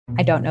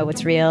I don't know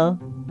what's real.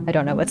 I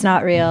don't know what's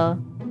not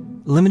real.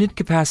 Limited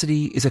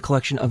Capacity is a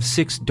collection of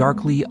 6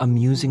 darkly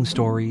amusing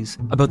stories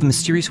about the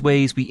mysterious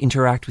ways we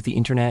interact with the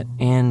internet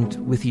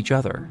and with each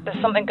other.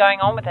 There's something going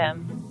on with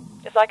him.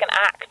 It's like an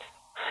act.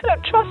 I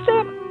don't trust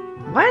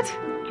him. What?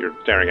 You're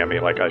staring at me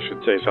like I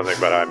should say something,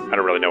 but I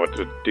don't really know what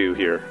to do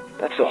here.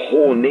 That's the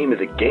whole name of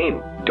the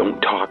game. Don't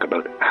talk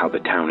about how the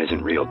town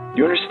isn't real.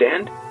 You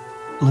understand?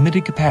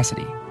 Limited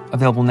Capacity,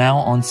 available now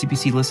on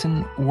CBC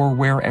Listen or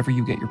wherever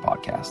you get your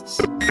podcasts.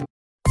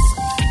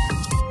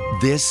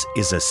 This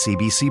is a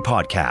CBC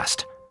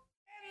podcast. In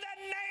the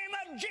name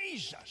of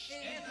Jesus.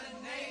 In the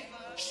name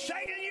of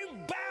Satan, you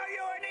bow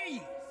your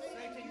knee.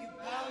 Satan, you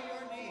bow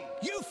your knee.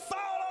 You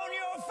fall on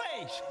your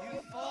face.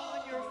 You fall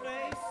on your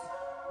face.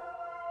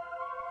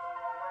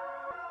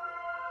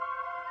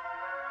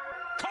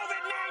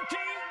 COVID-19.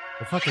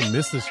 I fucking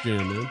miss this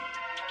jam, man.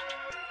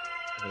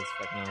 It is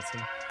fucking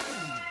awesome.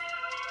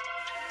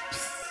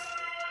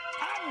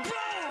 I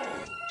blow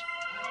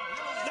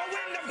the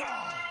wind of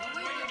God. The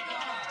wind of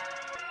God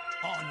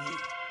on you.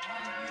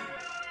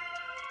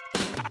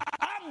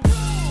 I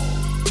blow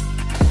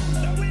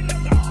the wind of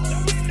God. The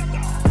wind of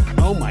God.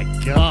 Oh my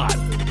god.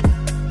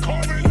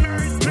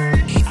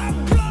 COVID-19. I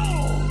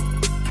blow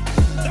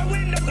the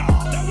wind of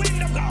God. The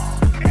wind of God.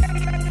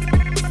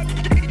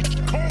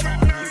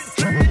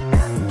 COVID-19.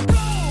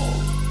 Blow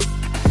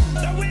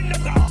the wind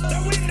of God. The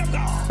wind of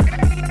God.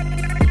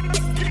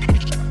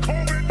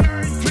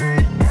 COVID-19.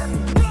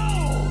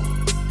 Blow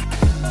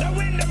the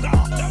wind of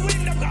God. The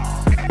wind of God.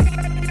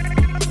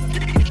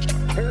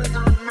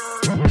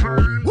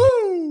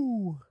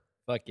 Woo!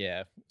 Fuck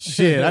yeah.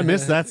 Shit, I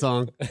missed that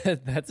song.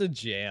 That's a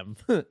jam.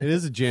 It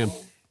is a jam.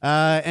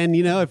 And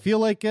you know, I feel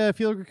like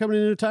we're coming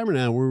into a timer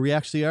now where we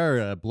actually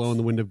are blowing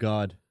the wind of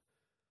God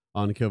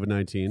on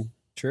COVID-19.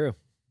 True.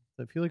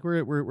 I feel like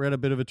we're at a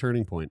bit of a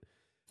turning point.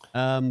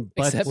 But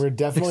Except- We're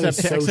definitely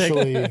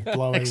socially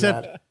blowing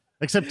that.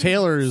 Except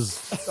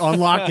Taylor's on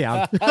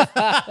lockdown.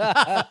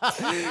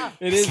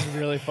 It is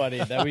really funny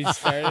that we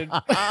started.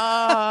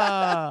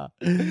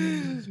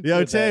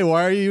 Yo, Tay,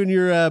 why are you in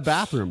your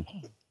bathroom?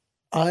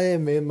 I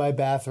am in my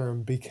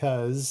bathroom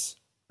because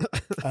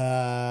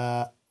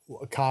Kyla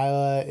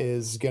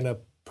is gonna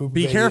poop.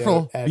 Be baby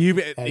careful. at You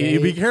be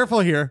 8. careful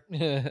here.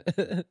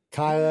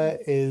 Kyla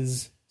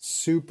is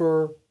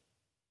super.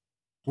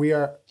 We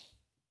are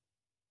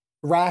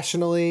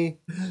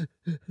rationally,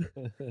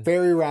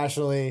 very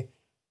rationally,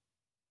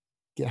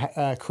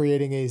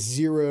 creating a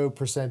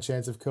 0%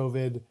 chance of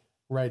COVID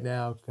right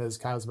now because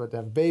Kyla's about to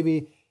have a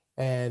baby,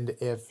 and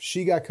if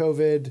she got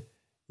COVID,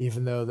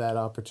 even though that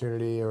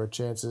opportunity or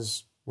chance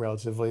is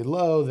relatively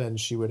low, then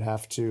she would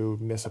have to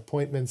miss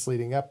appointments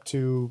leading up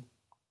to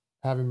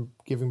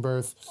giving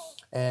birth.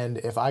 And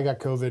if I got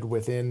COVID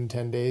within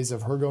 10 days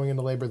of her going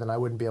into labor, then I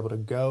wouldn't be able to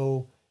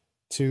go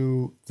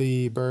to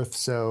the birth.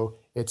 So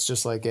it's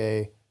just like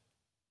a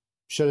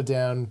shut it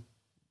down,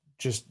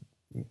 just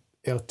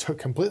it'll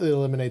completely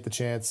eliminate the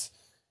chance.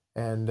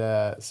 And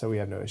so we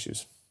have no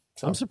issues.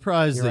 So I'm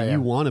surprised here I that you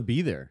am. want to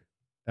be there.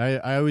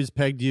 I always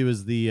pegged you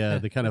as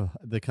the kind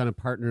of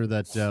partner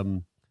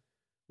that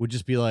would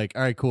just be like,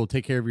 all right, cool,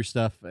 take care of your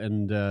stuff,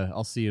 and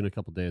I'll see you in a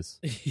couple days.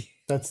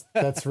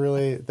 That's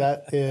really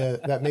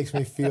that makes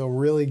me feel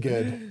really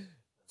good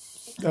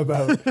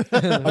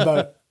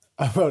about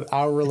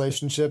our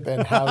relationship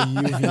and how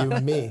you view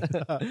me.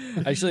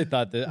 I actually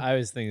thought that I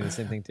was thinking the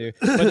same thing too,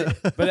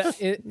 but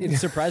it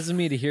surprises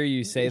me to hear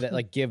you say that,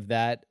 like, give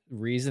that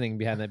reasoning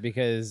behind that,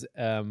 because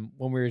when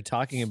we were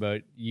talking about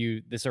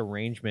this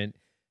arrangement,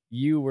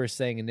 you were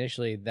saying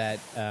initially that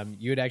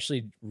you had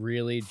actually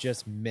really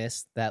just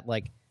missed that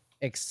like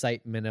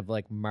excitement of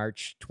like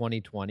March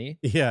 2020.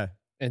 Yeah.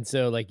 And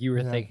so like you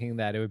were thinking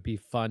that it would be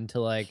fun to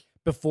like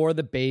before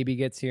the baby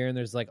gets here and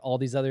there's like all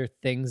these other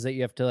things that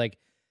you have to like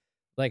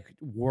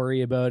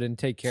worry about and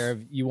take care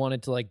of. You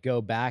wanted to like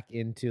go back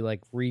into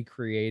like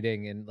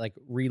recreating and like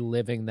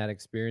reliving that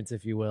experience,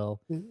 if you will.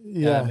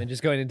 Yeah. And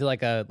just going into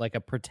like a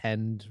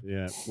pretend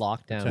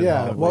lockdown.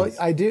 Yeah. Well,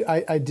 I do.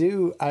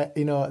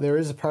 You know, there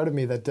is a part of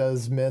me that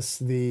does miss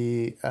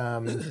the,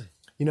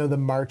 you know, the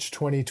March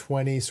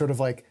 2020 sort of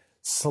like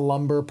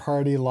slumber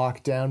party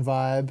lockdown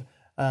vibe.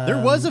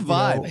 There was a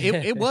vibe. You know?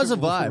 It was a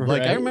vibe.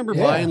 Like I remember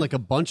buying like a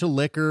bunch of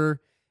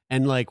liquor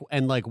and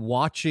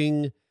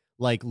watching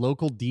like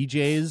local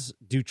DJs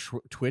do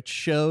Twitch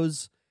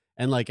shows,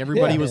 and like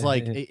everybody was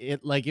like, it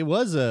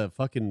was a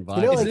fucking vibe.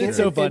 You know, like, it's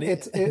so funny.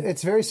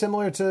 It's very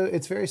similar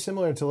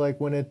to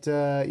like when it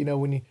you know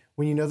when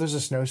you know there's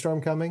a snowstorm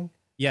coming.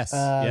 Yes.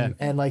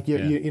 And like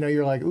you know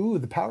you're like, ooh,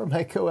 the power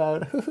might go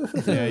out.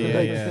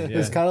 Yeah.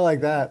 It's kind of like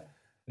that.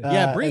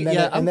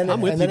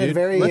 I'm with you, dude.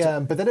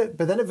 But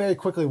then it very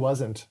quickly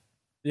wasn't.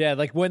 Yeah,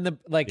 like when the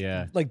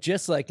like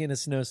just like in a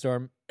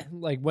snowstorm,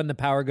 like when the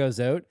power goes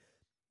out,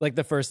 like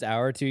the first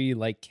hour or two, you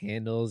light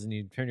candles and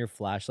you turn your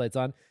flashlights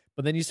on,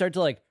 but then you start to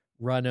like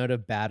run out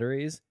of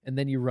batteries, and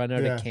then you run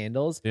out of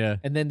candles,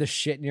 and then the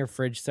shit in your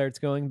fridge starts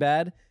going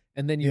bad,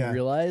 and then you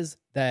realize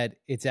that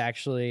it's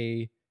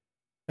actually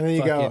And then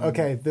you go, fucking,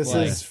 okay, this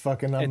like, is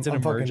fucking. I'm it's an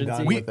fucking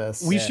done emergency. with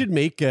this. We should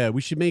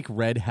make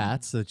red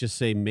hats that just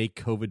say "Make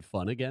COVID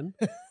Fun Again,"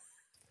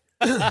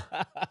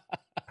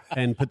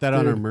 and put that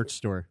on our merch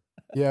store.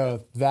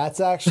 Yo, that's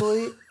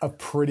actually a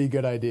pretty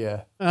good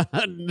idea. I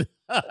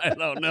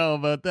don't know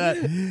about that.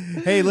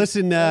 Hey,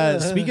 listen,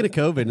 speaking of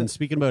COVID and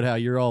speaking about how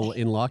you're all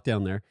in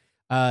lockdown there,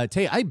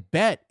 Tay, I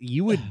bet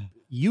you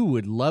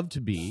would love to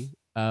be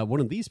one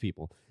of these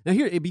people. Now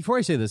here, before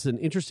I say this, an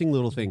interesting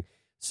little thing.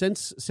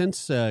 Since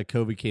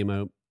COVID came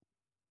out,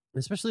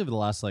 especially over the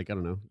last, like, I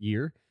don't know,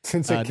 year.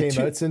 Since it came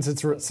out, since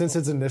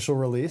its initial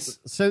release.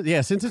 So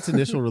yeah, since its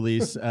initial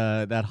release,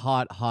 that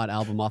hot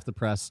album off the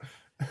press,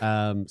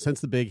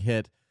 since the big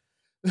hit,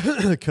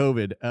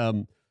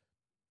 COVID.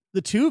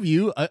 The two of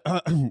you,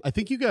 I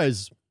think you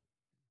guys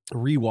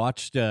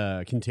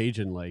rewatched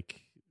Contagion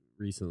like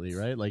recently,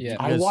 right? Like, yeah.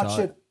 I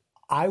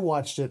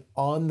watched it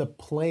on the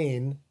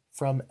plane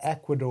from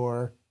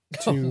Ecuador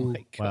to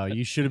wow,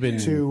 you should have been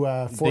to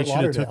Fort they should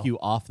Lauderdale. have took you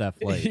off that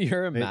flight.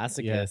 You're a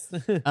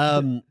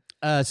masochist.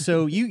 Yeah.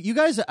 So you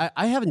guys,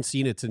 I haven't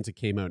seen it since it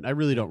came out. I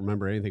really don't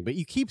remember anything, but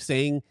you keep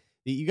saying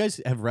that you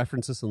guys have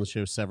referenced this on the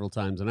show several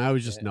times, and I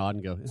always just nod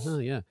and go, oh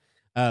yeah.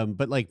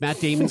 But like Matt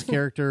Damon's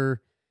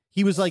character,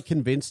 he was like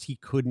convinced he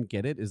couldn't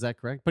get it. Is that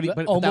correct? But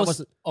that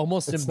wasn't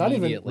almost it's not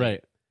even- immediately.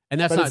 right. And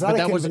that's But not. But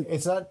that wasn't.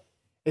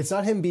 It's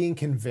not him being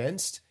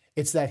convinced.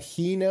 It's that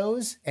he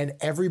knows, and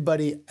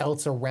everybody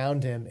else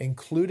around him,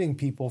 including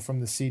people from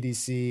the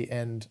CDC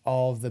and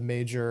all the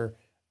major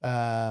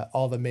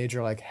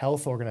like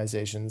health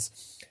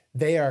organizations,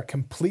 they are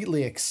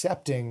completely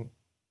accepting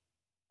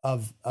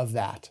of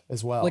that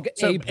as well. Like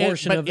So, a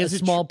portion but of a is it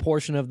small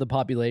portion of the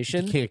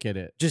population You can't get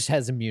it. just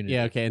has immunity.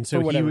 Yeah. Okay. And For so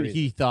whatever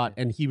he thought,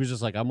 and he was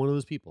just like, I'm one of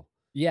those people.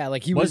 Yeah,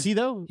 like he Was he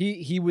though?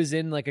 He was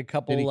in like a Did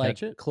couple he like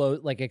catch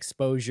it? like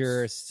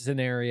exposure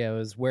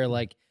scenarios where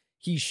like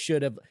he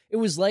should have. It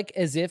was like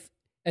as if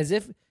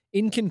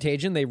in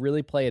Contagion they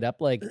really play it up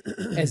like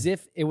as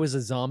if it was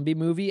a zombie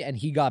movie and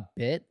he got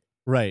bit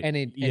Right. and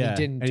he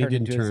didn't turn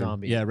into a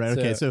zombie. Yeah. Right.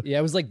 Okay. So yeah,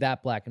 it was like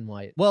that black and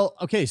white. well,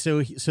 okay,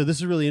 so this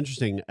is really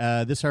interesting.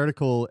 This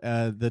article,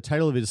 the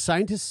title of it is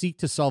 "Scientists Seek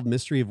to Solve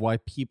Mystery of Why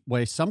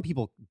Some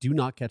People Do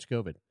Not Catch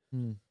COVID."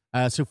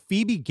 So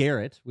Phoebe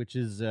Garrett, which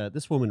is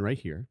this woman right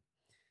here,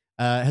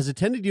 has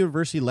attended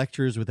university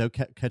lectures without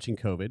catching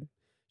COVID.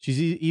 She's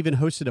even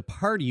hosted a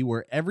party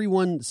where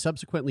everyone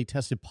subsequently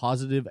tested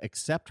positive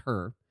except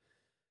her.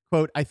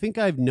 Quote, "I think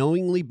I've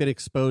knowingly been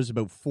exposed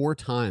about 4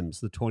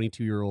 times," the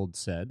 22-year-old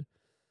said.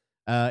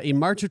 In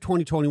March of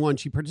 2021,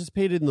 she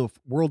participated in the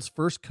world's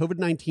first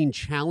COVID-19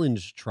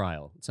 challenge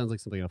trial. It sounds like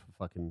something off of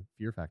fucking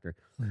Fear Factor,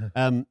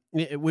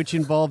 which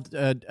involved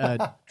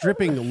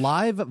dripping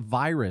live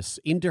virus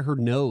into her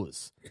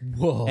nose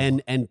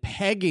and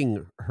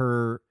pegging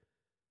her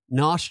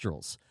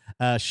nostrils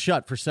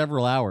shut for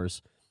several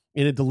hours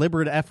in a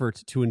deliberate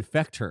effort to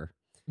infect her.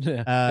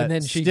 And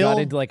then she got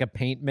into like a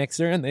paint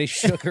mixer and they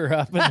shook her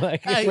up and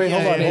like Wait,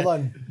 hold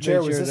on.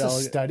 Jared, was sure this a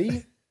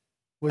study?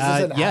 Was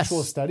this an yes,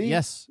 actual study?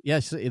 Yes.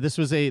 This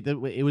was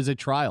it was a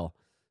trial.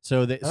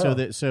 So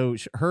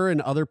her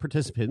and other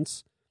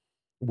participants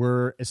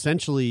were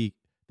essentially,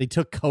 they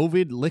took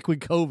liquid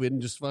COVID,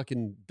 and just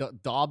fucking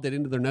daubed it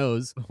into their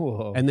nose,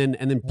 and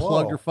then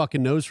plugged her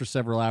fucking nose for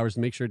several hours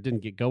to make sure it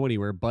didn't go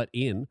anywhere but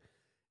in,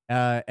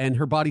 and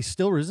her body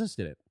still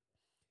resisted it.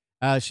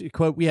 She,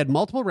 quote, "We had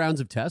multiple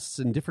rounds of tests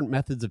and different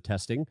methods of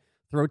testing: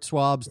 throat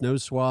swabs,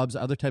 nose swabs,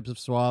 other types of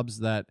swabs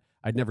that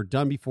I'd never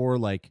done before,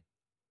 like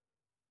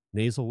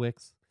nasal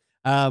wicks,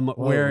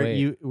 where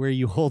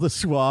you hold a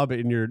swab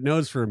in your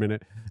nose for a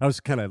minute." I was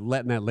kind of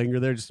letting that linger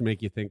there just to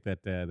make you think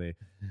that they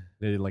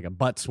did like a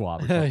butt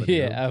swab or something.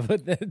 Yeah,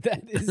 but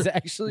that is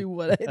actually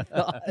what I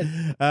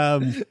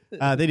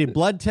thought. They did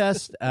blood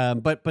tests,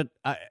 but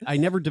I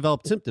never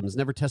developed symptoms,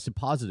 never tested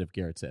positive,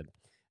 Garrett said.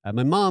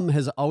 My mom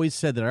has always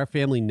said that our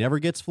family never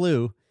gets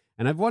flu,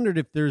 and I've wondered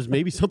if there's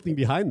maybe something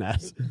behind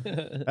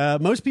that.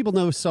 Most people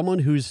know someone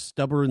who's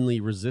stubbornly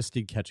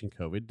resisted catching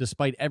COVID,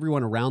 despite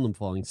everyone around them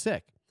falling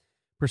sick.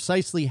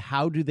 Precisely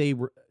how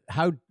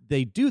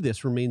they do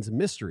this remains a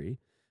mystery,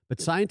 but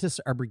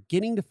scientists are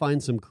beginning to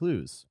find some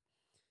clues.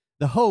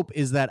 The hope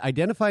is that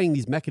identifying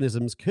these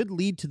mechanisms could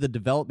lead to the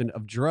development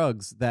of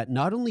drugs that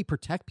not only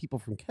protect people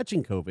from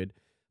catching COVID,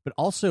 but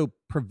also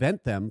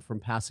prevent them from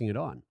passing it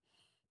on.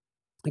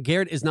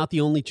 Garrett is not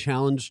the only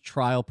challenge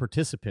trial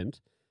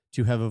participant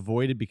to have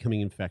avoided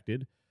becoming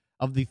infected.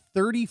 Of the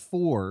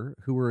 34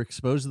 who were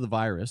exposed to the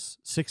virus,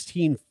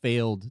 16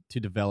 failed to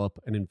develop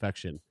an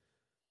infection,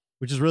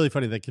 which is really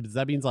funny. Because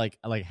that means like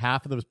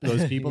half of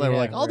those people that were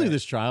like, I'll do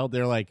this trial.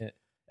 They're like,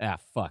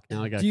 fuck,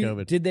 now I got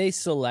COVID. Did they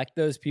select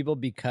those people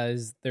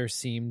because there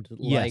seemed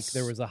like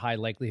there was a high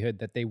likelihood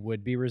that they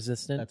would be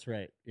resistant? That's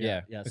right.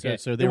 Yeah. Okay.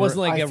 So it wasn't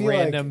like a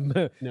random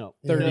 30 no,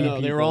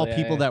 people. they were all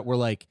people that were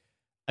like,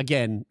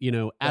 again,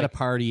 at a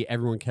party,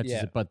 everyone catches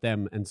it but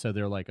them. And so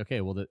they're like, okay,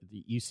 well,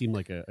 you seem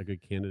like a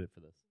good candidate for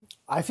this.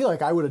 I feel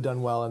like I would have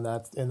done well in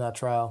that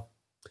trial.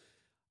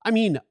 I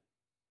mean,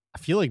 I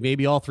feel like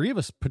maybe all three of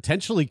us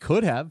potentially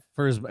could have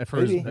for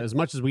as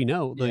much as we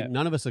know. Like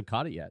none of us have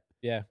caught it yet.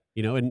 Yeah.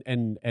 You know,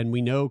 and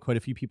we know quite a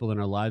few people in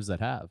our lives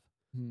that have.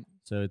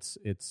 So it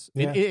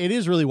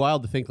is really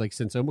wild to think, like,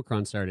 since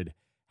Omicron started,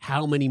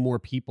 how many more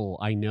people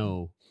I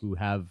know who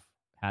have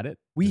had it.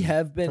 We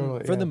have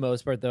been, for the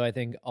most part, though, I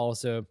think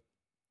also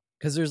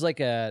because there's like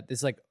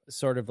this like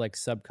sort of like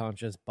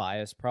subconscious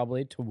bias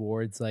probably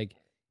towards like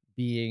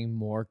being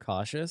more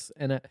cautious.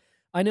 And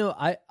I know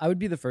I would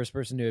be the first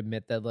person to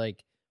admit that,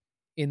 like,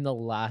 in the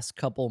last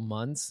couple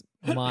months,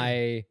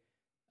 my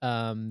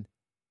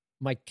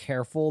my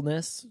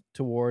carefulness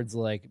towards,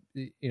 like,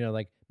 you know,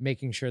 like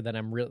making sure that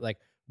I'm really like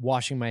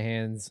washing my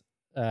hands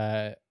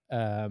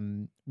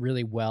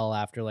really well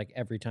after like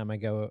every time I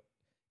go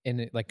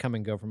in, like come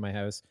and go from my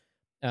house.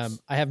 I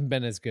haven't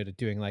been as good at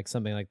doing like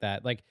something like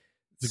that. Like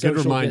it's a good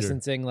social reminder.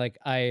 distancing, like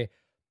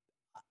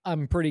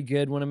I'm pretty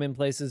good when I'm in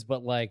places,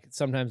 but like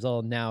sometimes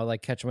I'll now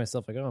like catch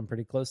myself like, oh, I'm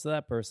pretty close to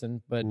that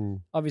person, but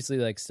obviously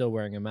like still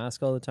wearing a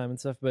mask all the time and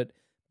stuff. But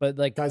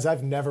like, guys,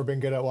 I've never been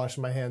good at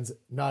washing my hands.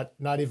 Not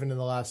even in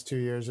the last 2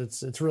 years.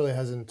 It's really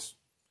hasn't.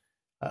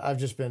 I've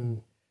just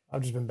been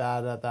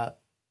bad at that.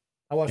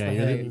 I wash my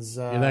hands.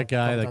 You're that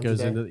guy that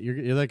goes into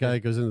you're that guy that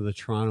goes into the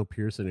Toronto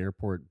Pearson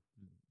Airport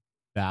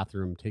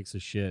bathroom, takes a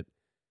shit,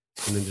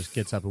 and then just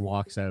gets up and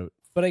walks out.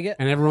 But and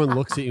everyone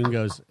looks at you and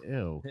goes,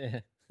 "Ew,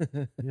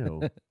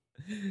 ew."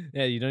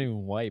 Yeah, you don't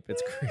even wipe.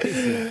 It's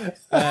crazy.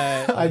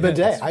 I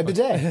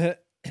bidet.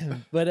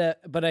 But I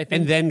think,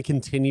 and then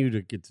continue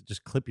to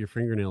just clip your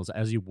fingernails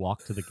as you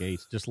walk to the gate,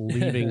 just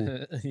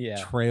leaving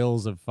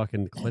trails of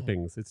fucking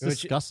clippings. It's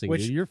disgusting.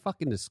 Dude. You're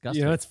fucking disgusting.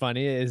 You know what's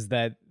funny is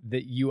that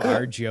you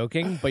are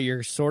joking, but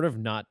you're sort of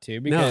not too.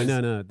 Because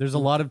no. There's a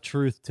lot of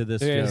truth to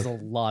this. There's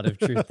joke. a lot of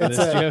truth to this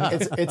joke.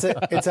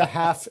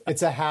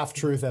 It's a half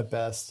truth at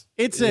best.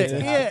 It's a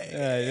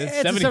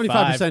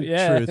 75%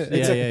 truth.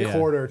 It's a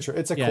quarter truth.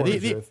 It's a quarter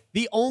truth.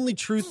 The only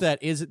truth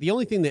that is the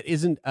only thing that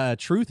isn't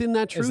truth in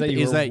that truth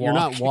is that you're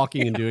not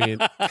walking and doing it.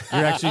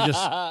 You're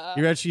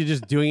actually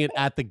just doing it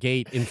at the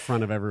gate in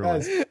front of everyone.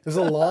 Guys, it was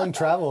a long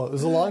travel. It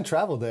was a long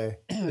travel day.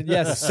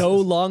 Yeah, so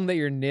long that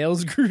your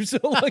nails grew so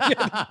long.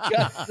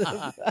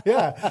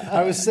 Yeah,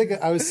 I was sick of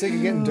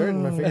getting dirt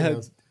in my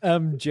fingernails.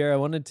 Jared, I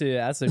wanted to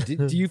ask, so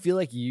do you feel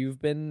like you've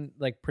been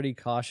like pretty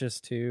cautious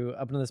too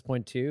up until this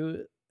point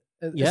too?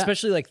 Yeah.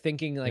 Especially like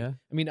thinking like, I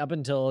mean, up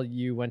until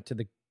you went to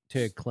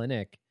a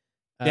clinic.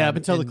 Up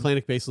until the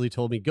clinic basically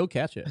told me, go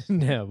catch it.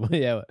 No,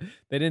 they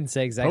didn't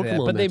say exactly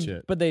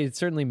that, but they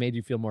certainly made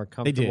you feel more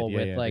comfortable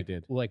with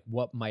like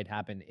what might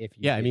happen if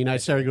you. Yeah, I mean, I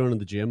started going to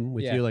the gym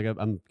with you. Like,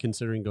 I'm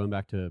considering going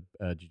back to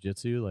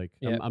jiu-jitsu. Like,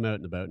 I'm out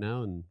and about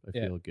now, and I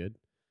feel good.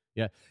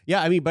 Yeah.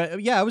 I mean, but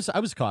I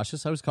was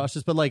cautious.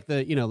 But like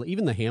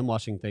even the hand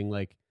washing thing,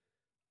 like,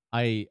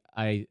 I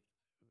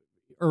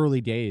early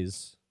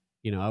days,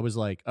 I was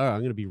like, oh, I'm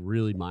going to be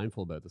really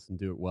mindful about this and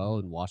do it well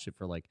and wash it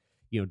for like.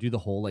 Do the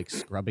whole like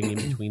scrubbing in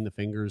between the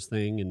fingers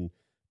thing and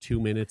 2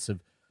 minutes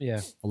of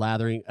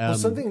lathering.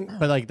 But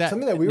like that,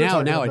 something that we were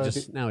talking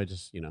about. Now I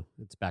just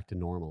it's back to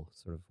normal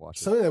sort of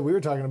washing. Something that we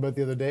were talking about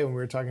the other day when we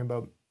were talking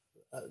about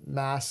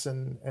masks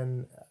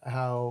and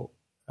how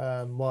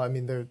I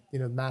mean they're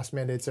mask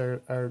mandates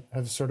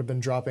have sort of been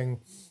dropping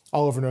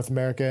all over North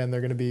America, and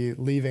they're going to be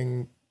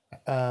leaving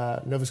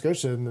Nova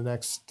Scotia in the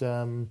next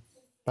by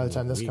the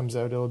time this comes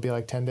out, it'll be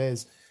like 10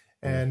 days,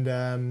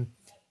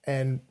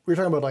 and we were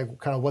talking about like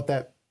kind of what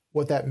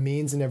that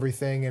means and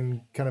everything, and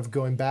kind of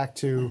going back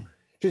to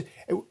just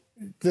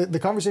the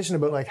conversation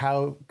about like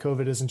how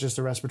COVID isn't just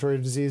a respiratory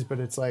disease, but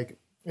it's like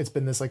it's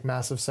been this like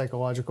massive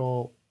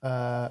psychological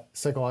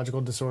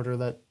disorder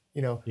that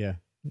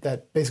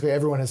that basically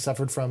everyone has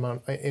suffered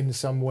from in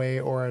some way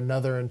or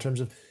another, in terms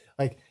of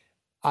like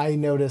I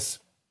notice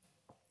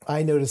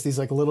these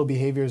like little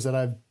behaviors that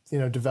I've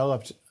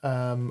developed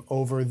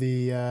over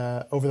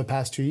the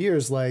past 2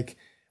 years, like.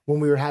 When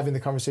we were having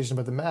the conversation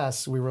about the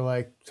masks, we were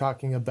like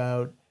talking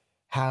about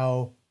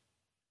how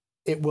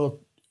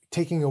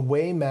taking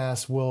away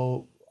masks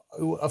will,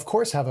 of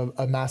course, have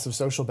a massive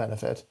social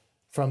benefit,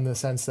 from the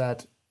sense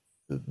that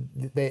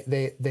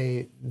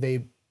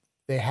they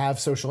have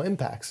social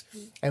impacts.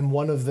 And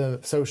one of the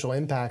social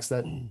impacts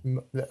a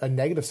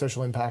negative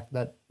social impact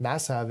that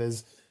masks have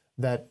is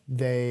that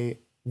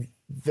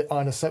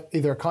on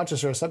either a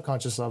conscious or a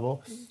subconscious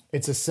level,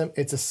 it's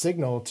a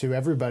signal to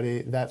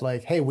everybody that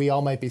like, hey, we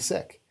all might be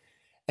sick.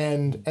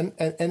 And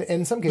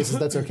in some cases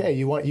that's okay.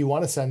 You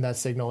want to send that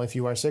signal if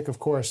you are sick, of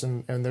course,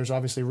 and there's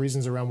obviously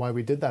reasons around why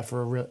we did that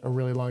for a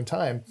really long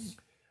time.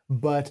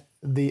 But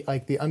the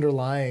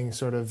underlying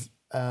sort of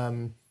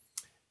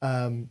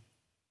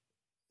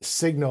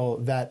signal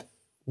that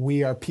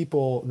we are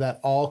people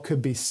that all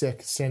could be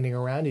sick standing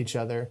around each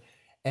other,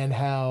 and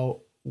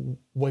how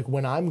like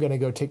when I'm going to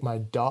go take my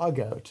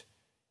dog out,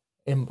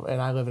 and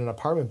I live in an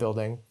apartment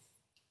building,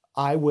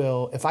 I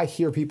will, if I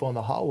hear people in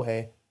the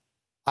hallway,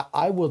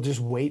 I will just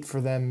wait for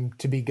them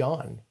to be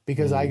gone,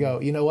 because I go,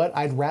 you know what?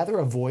 I'd rather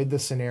avoid the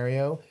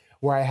scenario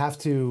where I have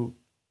to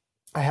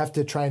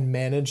try and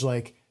manage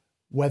like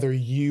whether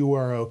you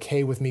are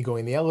okay with me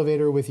going in the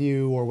elevator with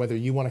you, or whether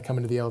you want to come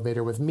into the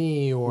elevator with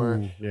me,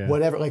 or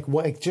whatever.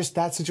 Like just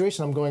that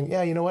situation, I'm going,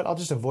 yeah, you know what? I'll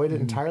just avoid it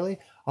entirely.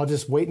 I'll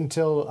just wait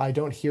until I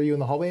don't hear you in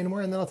the hallway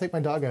anymore, and then I'll take my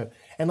dog out.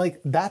 And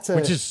like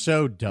which is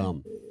so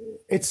dumb.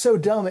 It's so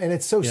dumb, and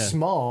it's so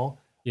small,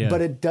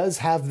 but it does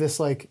have this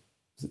like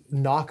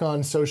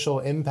knock-on social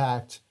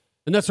impact.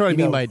 And that's what I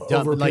mean by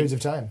dumb. Over periods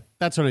of time.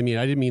 That's what I mean.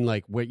 I didn't mean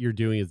like what you're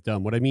doing is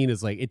dumb. What I mean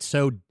is like it's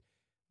so.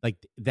 Like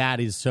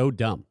that is so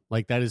dumb.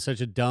 Like that is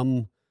such a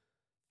dumb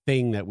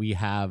thing that we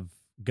have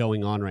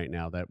going on right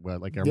now. That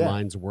like our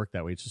minds work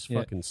that way. It's just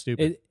fucking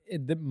stupid.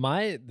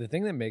 The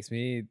thing that makes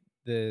me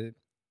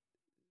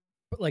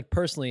like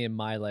personally in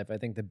my life, I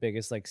think the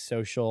biggest like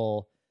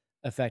social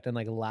effect and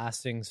like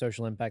lasting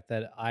social impact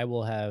that I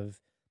will have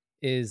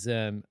is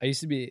I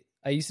used to be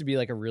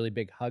like a really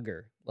big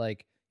hugger.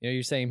 Like, you know,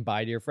 you're saying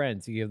bye to your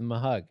friends, you give them a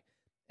hug.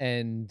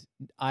 And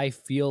I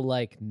feel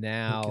like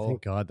now,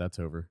 thank God that's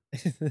over.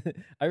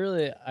 I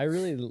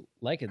really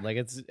like it. Like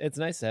it's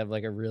nice to have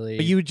like a really.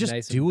 But you would just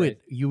nice do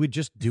it. You would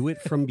just do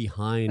it from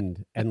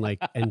behind and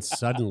like and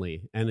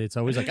suddenly, and it's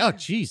always like, oh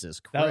Jesus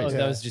Christ!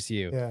 That was just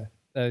you. Yeah,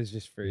 that was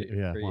just for you.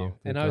 Yeah, for well, you.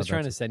 And I was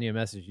trying to send you a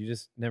message. You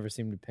just never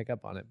seemed to pick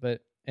up on it. But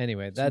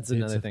anyway, that's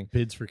another thing.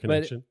 Bids for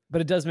connection.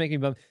 But it does make me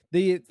bummed.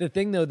 The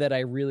thing though that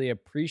I really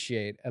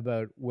appreciate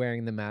about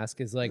wearing the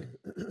mask is like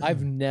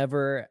I've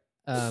never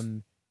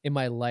in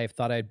my life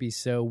thought I'd be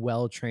so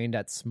well trained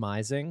at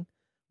smizing.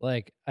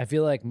 Like I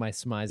feel like my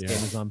smize game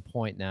is on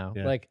point now.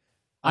 Yeah. Like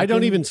I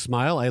don't even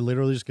smile. I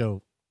literally just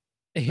go,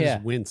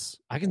 just wince.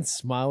 I can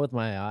smile with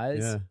my eyes.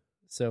 Yeah.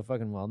 So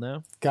fucking well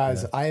now.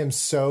 Guys, I am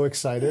so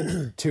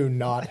excited to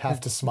not have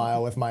to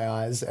smile with my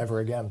eyes ever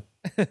again.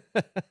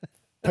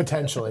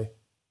 Potentially.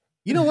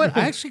 You know what?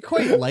 I actually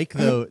quite like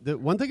though. The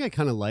one thing I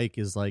kind of like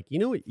is like, you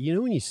know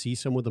when you see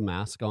someone with a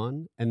mask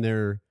on and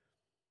they're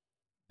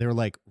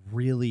like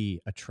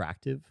really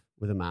attractive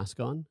with a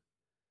mask on,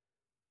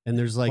 and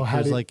there's like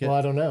I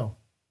don't know.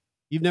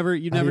 You've never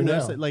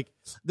noticed it. Like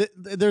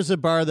there's a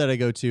bar that I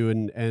go to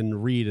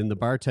and read, and the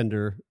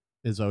bartender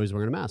is always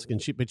wearing a mask,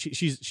 and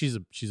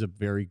she's a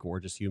very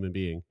gorgeous human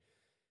being,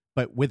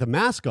 but with a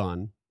mask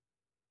on,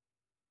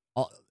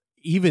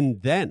 even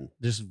then,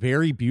 just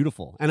very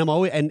beautiful. And I'm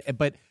always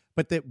but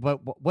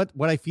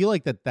what I feel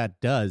like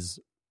that does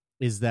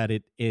is that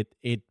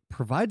it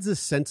provides this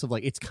sense of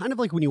like, it's kind of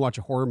like when you watch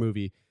a horror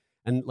movie,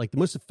 and like the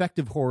most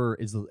effective horror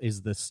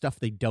is the stuff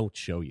they don't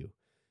show you.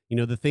 You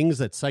know, the things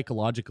that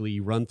psychologically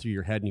you run through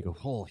your head and you go,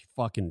 holy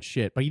fucking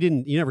shit. But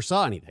you never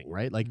saw anything,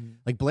 right? Like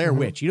Blair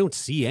Witch, you don't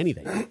see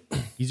anything.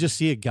 You just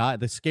see a guy.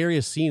 The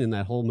scariest scene in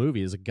that whole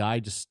movie is a guy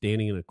just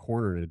standing in a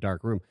corner in a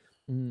dark room.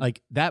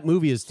 Like that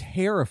movie is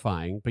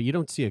terrifying, but you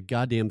don't see a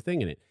goddamn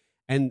thing in it.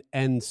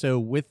 And so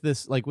with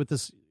this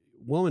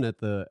woman at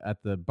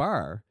the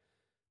bar,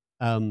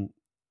 I don't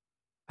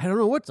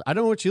know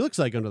what she looks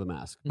like under the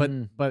mask, but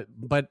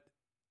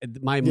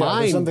my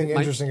mind. There's something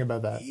interesting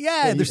about that.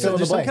 Yeah, there's some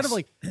kind of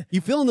like you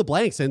fill in the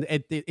blanks, and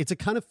it's a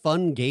kind of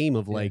fun game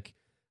of like,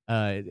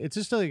 it's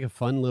just like a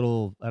fun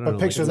little. I don't know.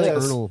 Picture like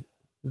this.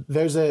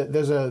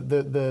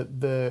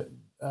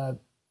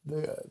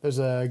 There's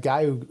a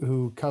guy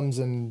who comes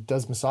and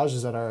does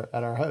massages at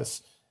our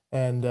house,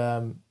 and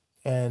wow,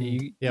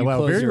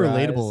 very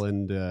relatable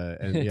and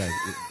yeah,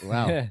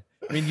 wow.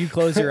 I mean, you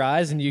close your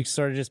eyes and you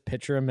sort of just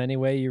picture them any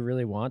way you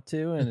really want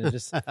to, and it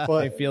just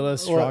you feel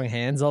those strong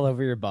hands all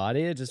over your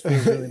body. It just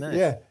feels really nice.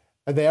 Yeah,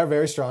 they are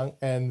very strong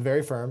and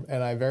very firm,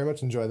 and I very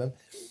much enjoy them.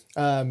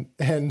 And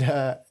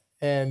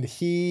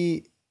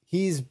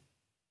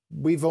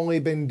we've only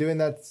been doing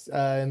that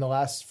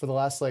for the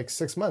last like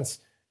 6 months.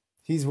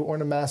 He's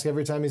worn a mask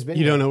every time he's been.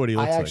 You don't know what he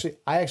looks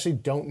like. I actually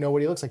don't know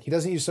what he looks like. He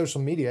doesn't use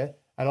social media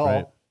at all,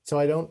 right. So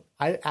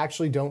I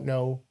actually don't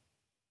know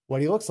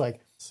what he looks like.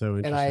 So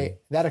interesting. And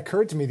that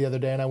occurred to me the other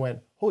day, and I went,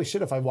 "Holy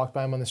shit! If I walked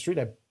by him on the street,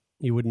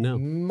 you wouldn't know.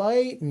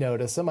 Might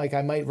notice him. Like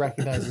I might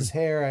recognize his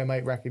hair. I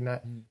might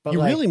recognize. But you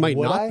like, really might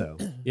not, though.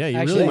 Yeah, you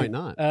really might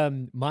not.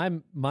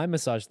 My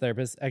massage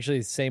therapist actually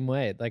the same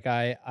way. Like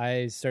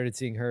I started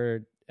seeing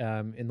her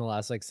in the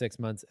last like 6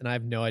 months, and I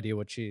have no idea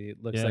what she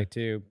looks like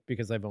too,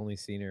 because I've only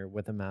seen her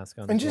with a mask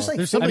on. And just like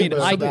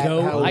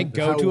I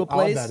go to a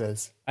place. That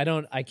is.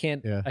 I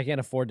can't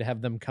afford to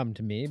have them come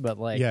to me, but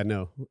like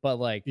but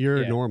like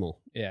you're normal.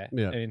 Yeah. I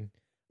mean,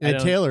 and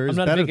Taylor is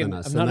better than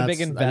us. I'm not a big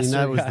investor.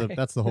 I mean,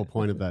 that's the whole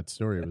point of that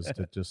story, was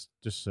to just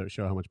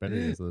show how much better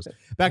he is than us.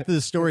 Back to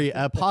the story.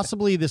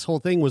 Possibly this whole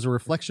thing was a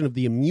reflection of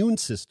the immune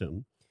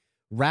system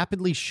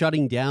rapidly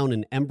shutting down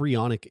an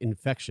embryonic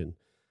infection.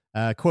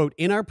 Quote,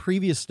 in our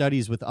previous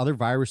studies with other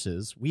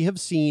viruses, we have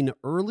seen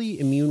early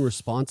immune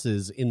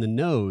responses in the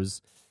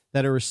nose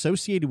that are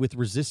associated with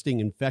resisting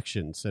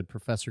infection, said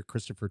Professor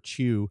Christopher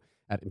Chu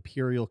at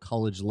Imperial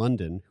College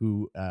London,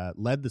 who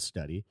led the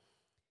study.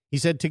 He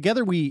said,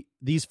 together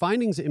these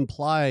findings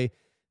imply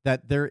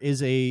that there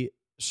is a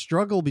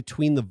struggle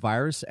between the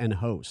virus and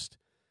host,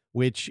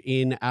 which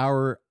in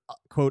our,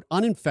 quote,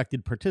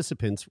 uninfected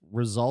participants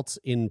results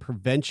in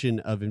prevention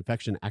of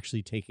infection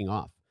actually taking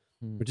off.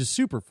 Which is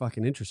super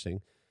fucking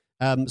interesting.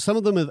 Some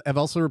of them have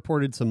also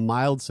reported some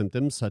mild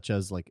symptoms, such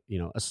as like,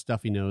 a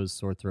stuffy nose,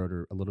 sore throat,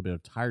 or a little bit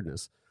of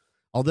tiredness.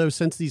 Although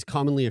since these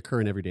commonly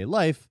occur in everyday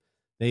life,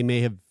 they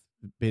may have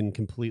been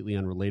completely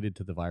unrelated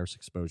to the virus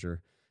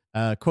exposure.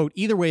 Quote,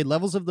 either way,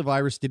 levels of the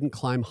virus didn't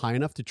climb high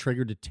enough to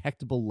trigger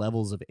detectable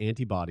levels of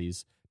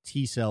antibodies,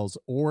 T cells,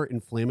 or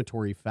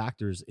inflammatory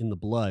factors in the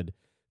blood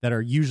that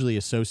are usually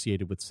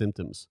associated with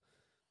symptoms.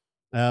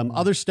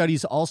 Other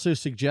studies also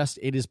suggest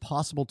it is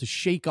possible to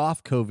shake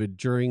off COVID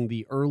during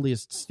the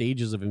earliest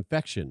stages of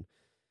infection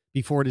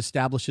before it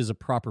establishes a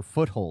proper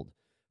foothold.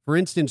 For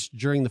instance,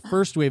 during the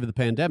first wave of the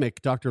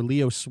pandemic, Dr.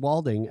 Leo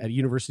Swalding at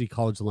University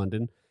College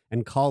London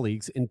and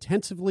colleagues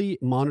intensively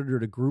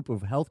monitored a group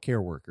of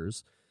healthcare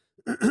workers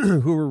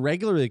who were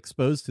regularly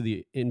exposed to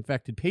the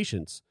infected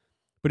patients,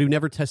 but who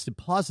never tested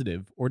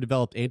positive or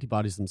developed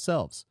antibodies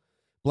themselves.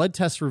 Blood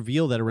tests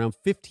reveal that around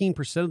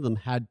 15% of them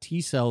had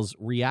T cells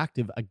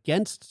reactive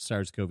against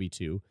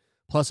SARS-CoV-2,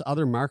 plus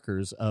other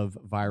markers of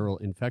viral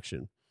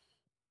infection.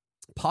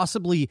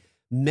 Possibly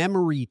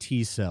memory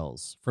T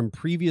cells from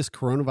previous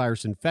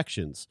coronavirus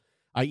infections,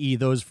 i.e.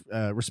 those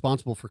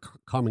responsible for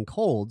common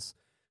colds,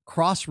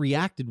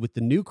 cross-reacted with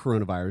the new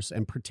coronavirus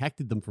and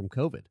protected them from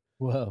COVID.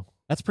 Whoa.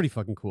 That's pretty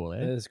fucking cool, eh?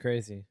 That is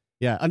crazy.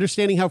 Yeah,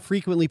 understanding how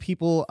frequently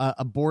people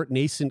abort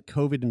nascent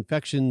COVID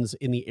infections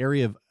in the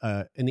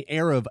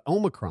era of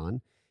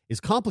Omicron is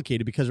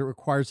complicated because it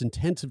requires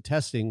intensive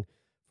testing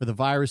for the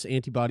virus,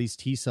 antibodies,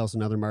 T cells,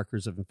 and other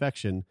markers of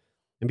infection,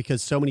 and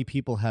because so many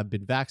people have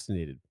been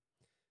vaccinated.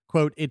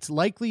 Quote, it's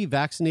likely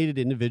vaccinated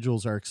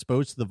individuals are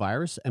exposed to the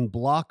virus and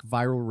block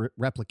viral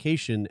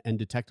replication and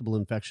detectable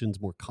infections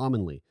more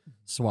commonly,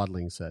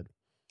 Swadling said.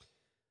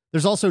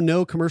 There's also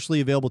no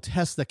commercially available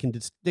test that can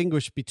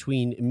distinguish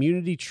between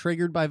immunity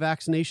triggered by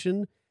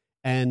vaccination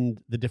and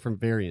the different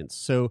variants.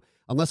 So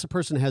unless a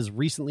person has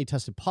recently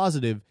tested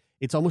positive,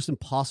 it's almost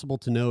impossible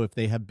to know if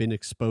they have been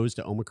exposed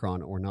to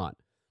Omicron or not,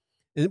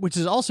 which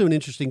is also an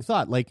interesting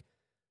thought. Like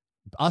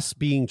us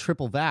being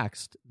triple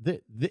vaxxed,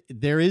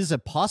 there is a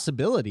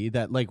possibility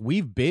that like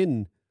we've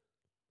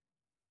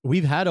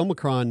had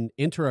Omicron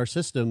enter our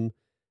system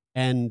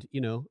and,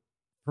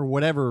 for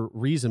whatever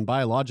reason,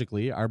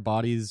 biologically, our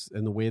bodies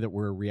and the way that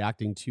we're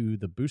reacting to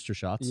the booster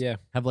shots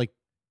have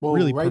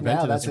really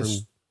prevented us from...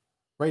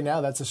 Right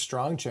now, that's a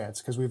strong chance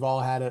because we've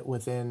all had it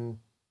within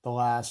the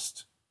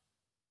last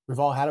 2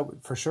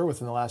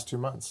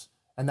 months.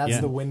 And that's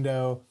the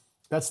window.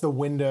 That's the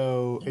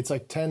window. It's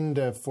like 10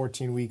 to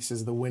 14 weeks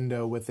is the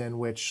window within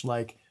which,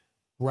 like,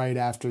 right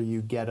after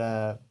you get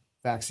a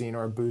vaccine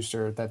or a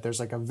booster, that there's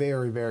like a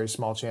very, very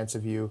small chance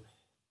of you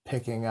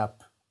picking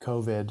up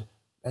COVID.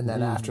 And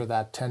then after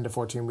that 10 to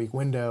 14 week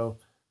window,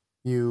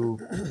 you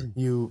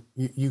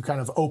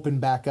kind of open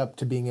back up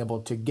to being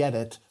able to get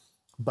it,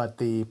 but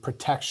the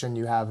protection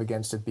you have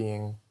against it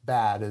being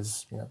bad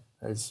is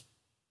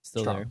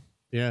still strong.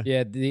 there.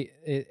 Yeah.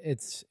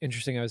 It's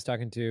interesting. I was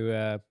talking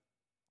to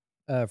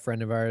a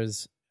friend of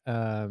ours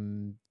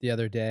the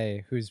other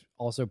day who's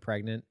also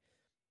pregnant,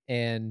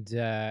 and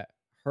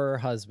her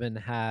husband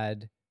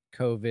had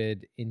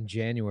COVID in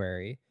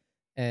January,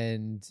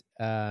 and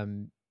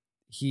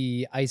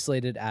he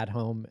isolated at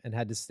home and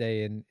had to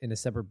stay in a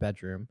separate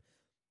bedroom.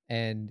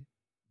 And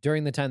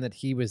during the time that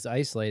he was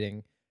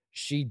isolating,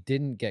 she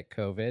didn't get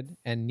COVID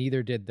and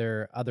neither did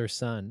their other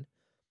son.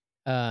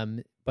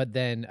 But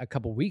then a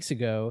couple weeks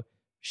ago,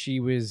 she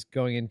was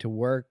going into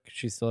work.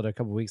 She still had a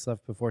couple weeks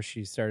left before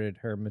she started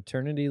her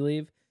maternity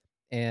leave,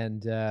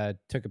 and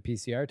took a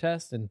PCR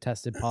test and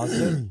tested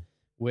positive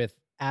with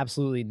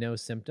absolutely no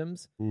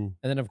symptoms. And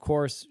then, of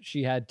course,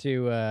 she had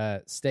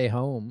to stay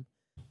home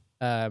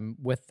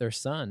with their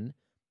son,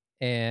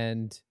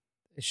 and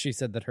she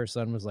said that her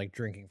son was like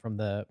drinking from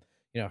the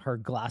her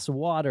glass of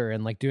water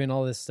and like doing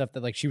all this stuff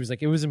that like she was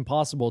like it was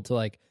impossible to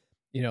like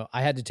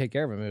I had to take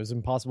care of him. It was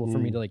impossible for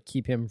me to like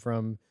keep him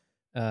from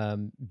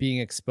being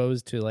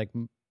exposed to like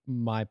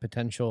my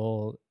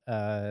potential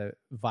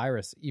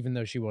virus, even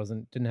though she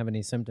didn't have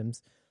any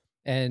symptoms.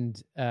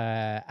 And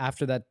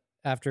after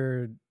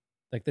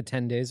like the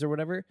 10 days or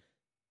whatever,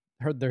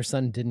 their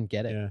son didn't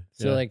get it.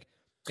 Like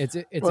it's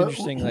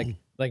interesting.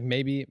 Like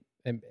maybe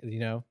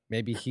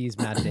maybe he's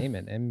Matt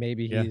Damon and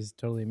maybe he's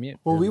totally immune.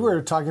 Well, we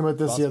were talking about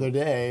this the other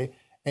day,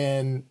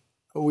 and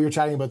we were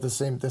chatting about the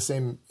same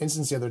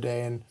instance the other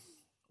day, and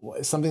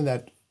something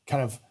that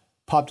kind of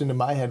popped into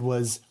my head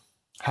was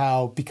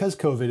how, because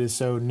COVID is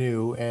so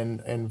new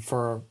and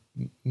for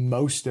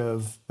most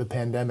of the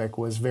pandemic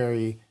was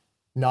very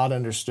not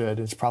understood.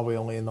 It's probably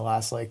only in the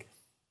last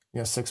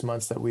 6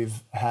 months that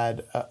we've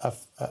had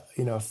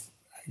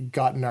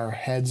gotten our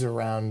heads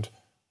around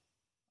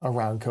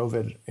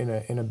COVID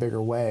in a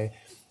bigger way.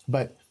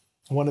 But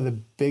one of the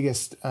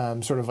biggest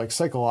sort of like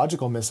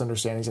psychological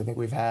misunderstandings I think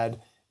we've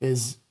had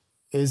is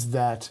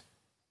that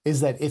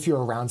if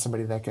you're around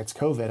somebody that gets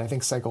COVID, I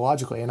think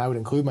psychologically, and I would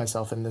include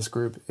myself in this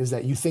group, is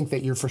that you think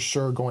that you're for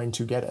sure going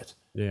to get it.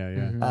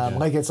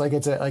 It's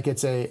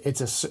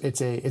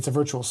a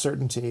virtual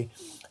certainty,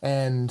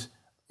 and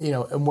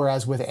and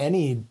whereas with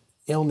any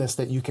illness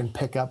that you can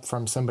pick up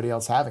from somebody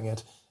else having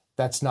it,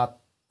 that's not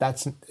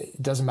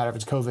it doesn't matter if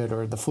it's COVID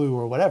or the flu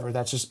or whatever.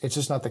 It's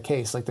just not the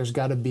case. Like there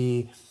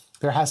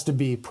has to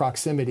be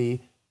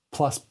proximity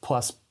plus,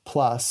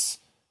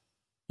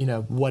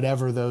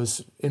 whatever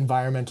those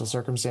environmental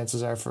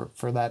circumstances are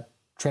for that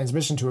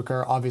transmission to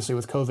occur. Obviously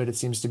with COVID, it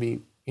seems to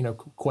be,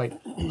 quite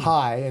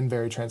high and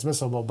very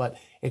transmissible, but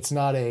it's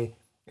not a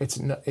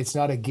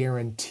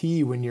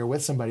guarantee when you're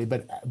with somebody,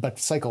 but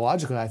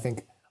psychologically, I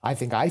think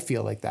I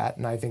feel like that.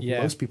 And I think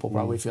most people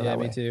probably feel that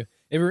way. Me too.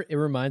 It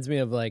reminds me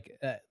of like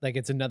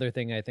it's another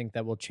thing I think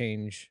that will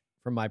change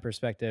from my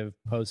perspective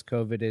post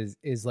COVID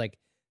is like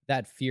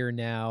that fear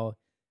now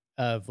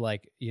of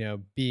like,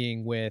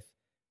 being with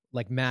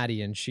like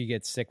Maddie and she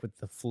gets sick with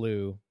the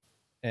flu,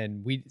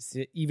 and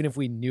even if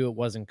we knew it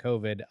wasn't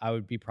COVID, I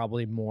would be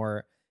probably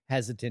more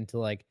hesitant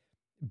to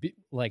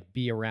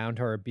be around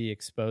her or be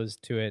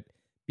exposed to it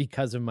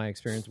because of my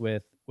experience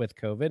with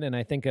COVID. And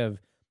I think of,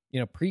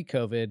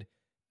 pre-COVID,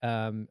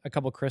 a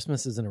couple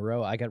Christmases in a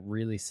row, I got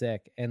really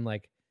sick, and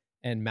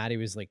Maddie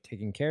was like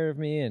taking care of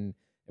me, and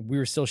we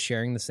were still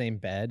sharing the same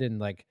bed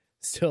and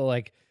still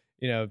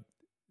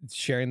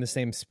sharing the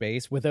same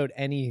space without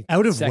any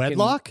out of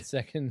wedlock.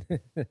 Yeah.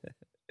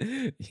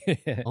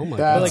 Oh my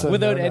God. God.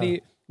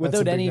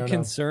 Without any no-no.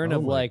 concern Oh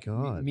of my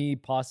God. me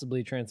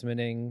possibly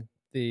transmitting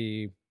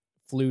the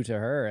flu to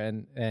her,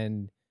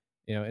 and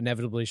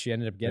inevitably she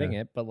ended up getting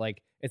it, but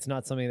it's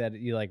not something that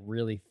you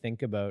really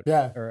think about.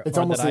 Yeah, it's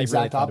almost that the I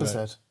exact really thought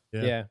opposite.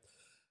 Yeah.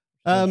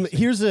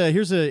 Here's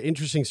a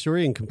interesting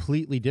story and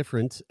completely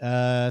different.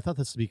 I thought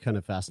this would be kind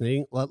of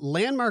fascinating.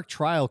 Landmark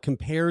trial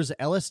compares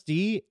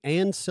LSD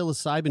and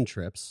psilocybin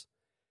trips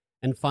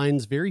and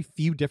finds very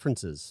few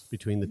differences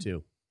between the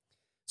two.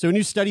 So a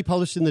new study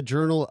published in the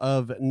Journal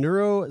of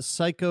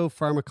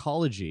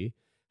Neuropsychopharmacology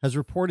has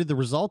reported the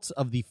results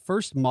of the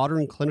first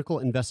modern clinical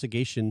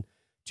investigation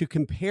to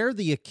compare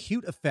the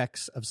acute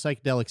effects of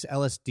psychedelics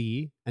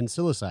LSD and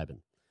psilocybin.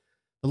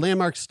 The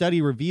landmark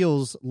study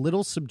reveals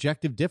little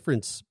subjective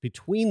difference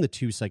between the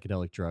two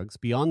psychedelic drugs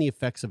beyond the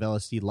effects of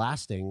LSD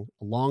lasting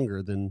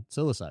longer than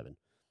psilocybin.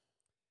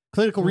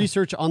 Clinical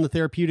research on the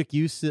therapeutic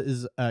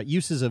uses of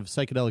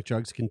psychedelic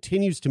drugs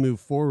continues to move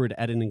forward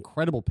at an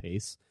incredible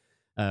pace,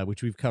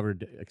 which we've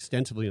covered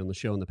extensively on the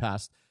show in the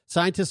past.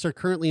 Scientists are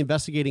currently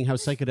investigating how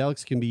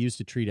psychedelics can be used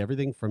to treat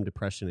everything from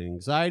depression and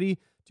anxiety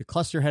to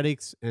cluster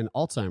headaches and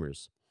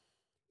Alzheimer's.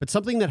 But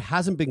something that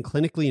hasn't been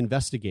clinically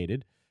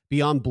investigated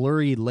beyond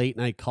blurry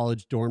late-night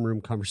college dorm room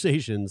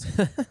conversations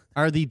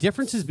are the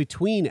differences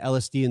between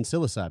LSD and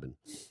psilocybin.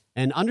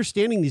 And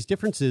understanding these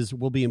differences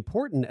will be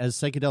important as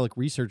psychedelic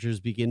researchers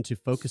begin to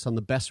focus on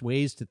the best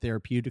ways to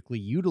therapeutically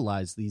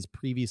utilize these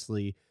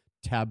previously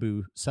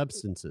taboo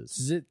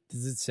substances.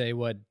 Does it say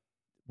what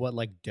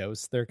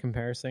dose they're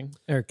comparing?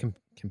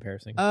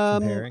 Comparing?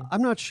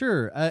 I'm not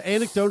sure.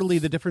 Anecdotally,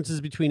 the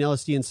differences between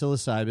LSD and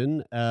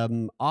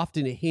psilocybin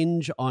often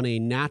hinge on a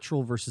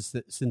natural versus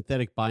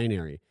synthetic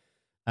binary.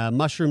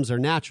 Mushrooms are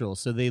natural,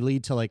 so they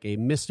lead to a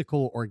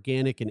mystical,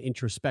 organic, and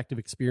introspective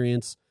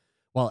experience,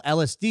 while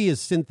LSD is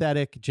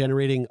synthetic,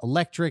 generating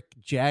electric,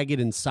 jagged,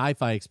 and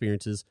sci-fi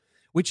experiences,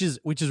 which is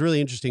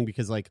really interesting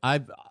because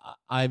I've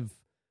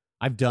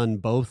done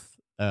both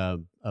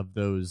of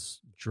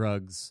those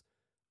drugs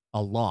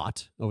a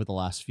lot over the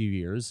last few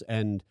years,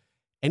 and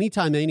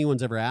anytime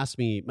anyone's ever asked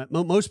me,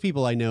 most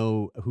people I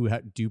know who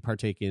do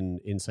partake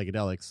in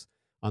psychedelics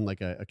on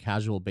a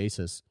casual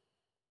basis,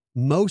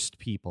 most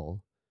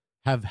people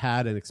have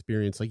had an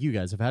experience like you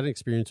guys have had an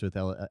experience with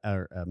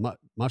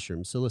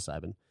mushrooms,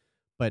 psilocybin,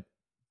 but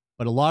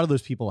a lot of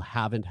those people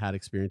haven't had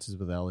experiences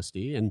with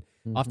LSD, and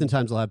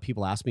oftentimes I'll have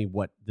people ask me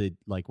what the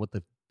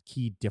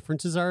key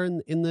differences are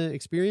in the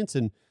experience,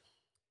 and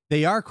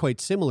they are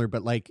quite similar,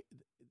 but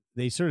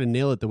they sort of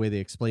nail it the way they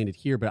explained it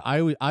here. But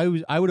I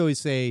would always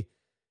say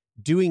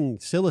doing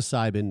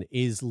psilocybin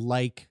is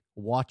like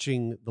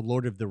watching the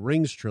Lord of the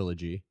Rings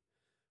trilogy,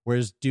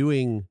 whereas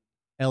doing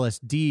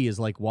LSD is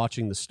like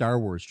watching the Star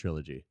Wars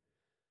trilogy.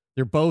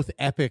 They're both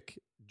epic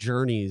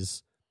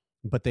journeys,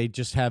 but they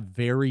just have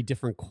very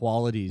different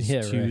qualities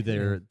to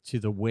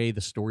the way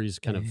the stories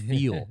kind of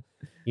feel.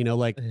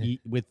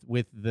 With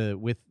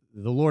the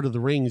Lord of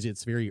the Rings,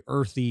 it's very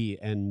earthy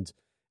and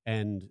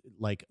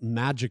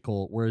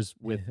magical, whereas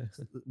with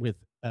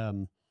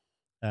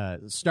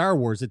Star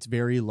Wars, it's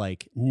very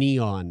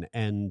neon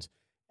and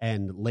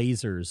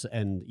lasers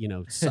and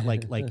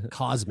like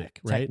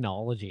cosmic, right?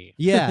 Technology.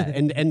 Yeah,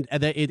 and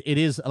it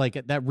is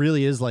that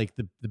really is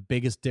the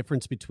biggest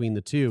difference between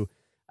the two.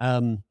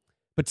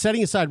 But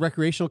setting aside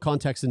recreational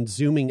context and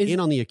zooming in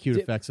on the acute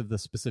effects of the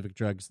specific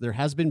drugs, there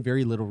has been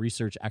very little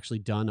research actually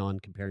done on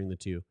comparing the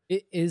two.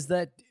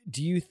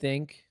 Do you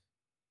think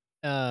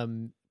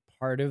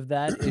part of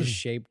that is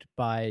shaped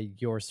by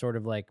your sort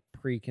of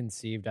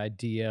preconceived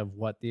idea of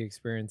what the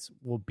experience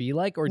will be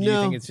like, or do you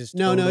think it's just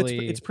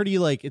totally... it's pretty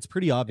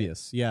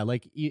obvious. Yeah,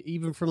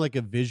 even from a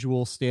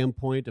visual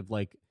standpoint of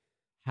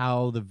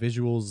how the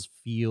visuals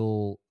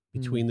feel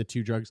between the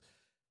two drugs.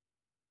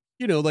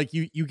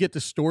 You get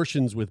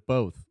distortions with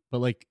both,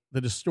 but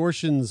the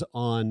distortions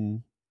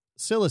on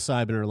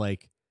psilocybin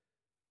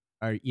are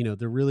are, you know,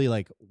 they're really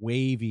like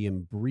wavy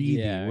and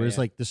breathy, whereas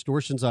like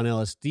distortions on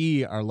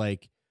LSD are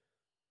like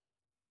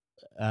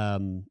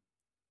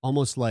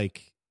almost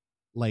like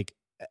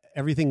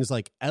everything's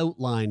like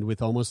outlined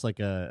with almost like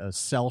a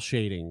cell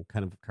shading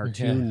kind of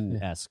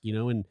cartoon-esque, you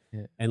know,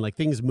 and like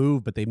things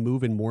move, but they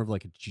move in more of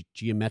like a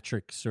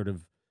geometric sort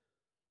of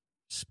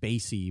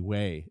spacey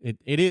way.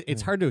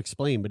 It's hard to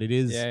explain, but it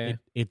is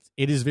it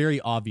is very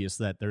obvious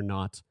that they're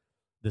not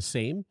the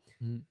same.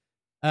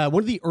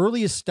 One of the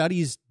earliest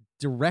studies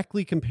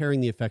directly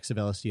comparing the effects of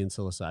LSD and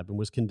psilocybin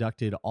was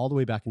conducted all the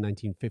way back in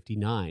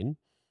 1959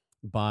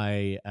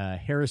 by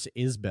Harris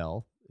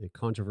Isbell, a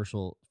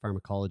controversial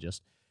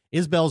pharmacologist.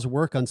 Isbell's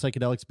work on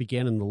psychedelics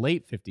began in the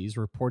late 50s,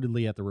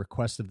 reportedly at the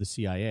request of the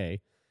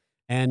CIA,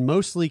 and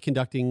mostly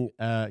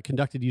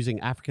conducted using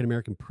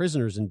African-American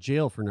prisoners in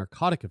jail for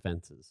narcotic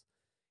offenses.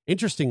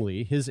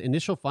 Interestingly, his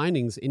initial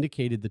findings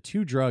indicated the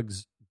two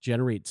drugs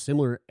generate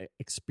similar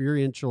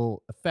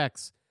experiential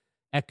effects,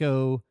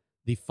 echo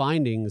the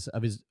findings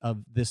of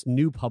this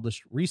new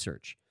published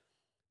research.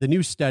 The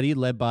new study,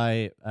 led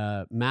by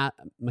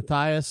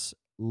Matthias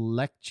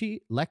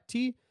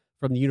Lechte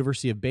from the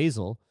University of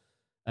Basel,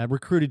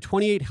 recruited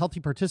 28 healthy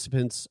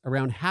participants,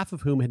 around half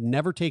of whom had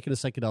never taken a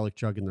psychedelic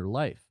drug in their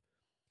life.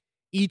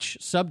 Each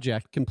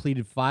subject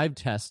completed 5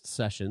 test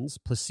sessions: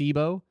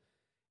 placebo,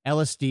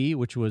 LSD,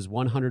 which was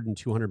 100 and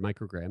 200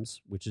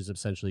 micrograms, which is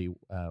essentially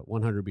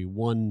 100 would be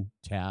 1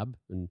 tab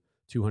and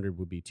 200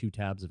 would be 2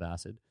 tabs of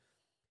acid,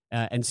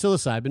 and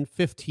psilocybin,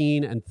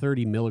 15 and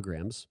 30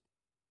 milligrams.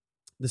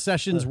 The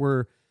sessions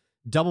were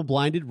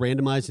double-blinded,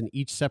 randomized, and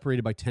each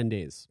separated by 10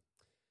 days.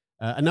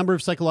 A number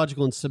of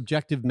psychological and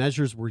subjective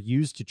measures were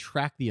used to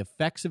track the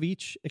effects of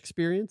each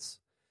experience,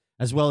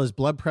 as well as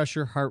blood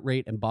pressure, heart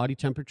rate, and body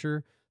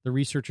temperature. The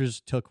researchers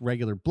took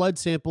regular blood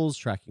samples,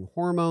 tracking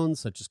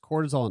hormones such as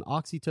cortisol and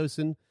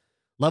oxytocin.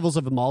 Levels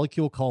of a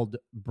molecule called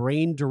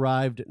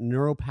brain-derived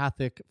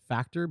neuropathic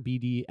factor,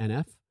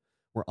 BDNF,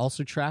 were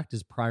also tracked,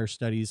 as prior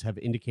studies have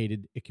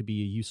indicated it could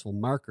be a useful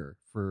marker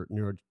for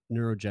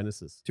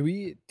neurogenesis.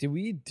 Did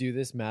we do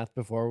this math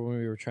before when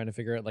we were trying to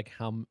figure out like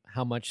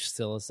how much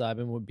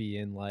psilocybin would be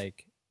in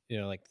like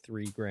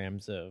 3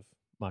 grams of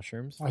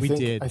mushrooms? I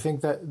think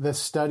that the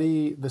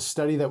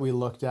study that we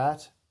looked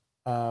at,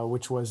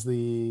 which was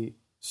the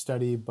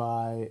study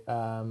by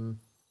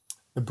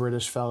the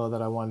British fellow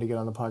that I wanted to get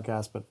on the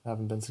podcast but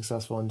haven't been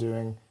successful in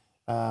doing,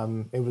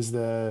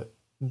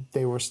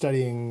 they were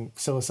studying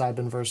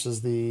psilocybin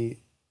versus the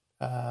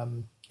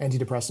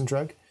antidepressant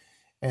drug.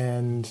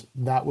 And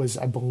that was,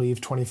 I believe,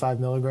 25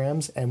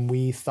 milligrams. And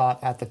we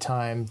thought at the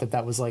time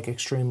that was like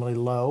extremely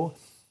low,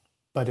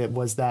 but it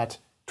was that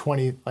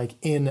 20, like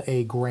in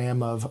a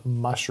gram of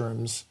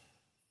mushrooms,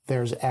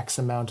 there's X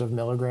amount of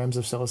milligrams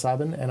of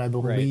psilocybin. And I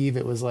believe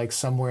it was like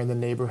somewhere in the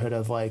neighborhood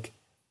of like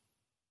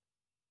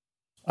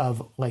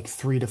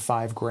 3 to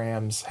 5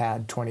 grams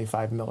had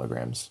 25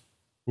 milligrams.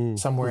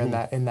 Somewhere in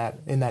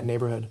that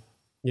neighborhood.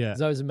 Yeah.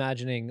 Because I was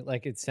imagining,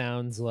 like, it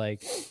sounds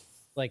like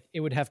it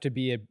would have to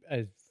be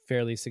a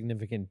fairly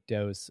significant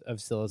dose of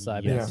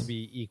psilocybin to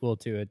be equal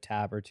to a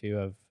tab or 2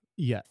 of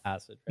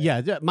acid.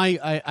 Right?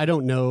 Yeah. I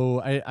don't know.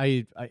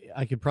 I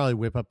could probably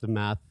whip up the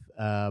math.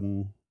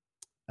 So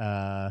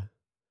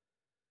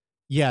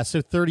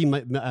 30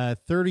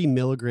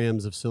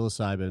 milligrams of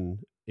psilocybin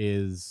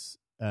is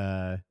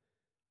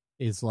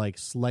like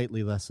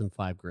slightly less than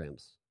 5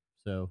 grams.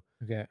 So,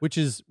 which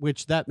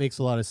that makes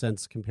a lot of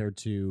sense compared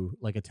to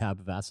like a tab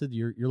of acid.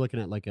 You're looking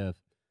at like a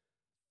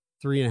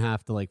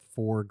 3.5 to like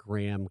 4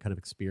 gram kind of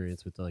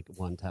experience with like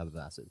 1 tab of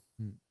acid.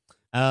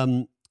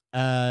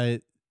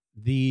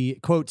 The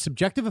quote,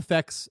 subjective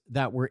effects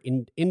that were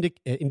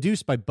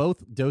induced by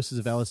both doses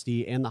of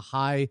LSD and the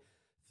high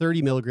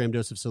 30 milligram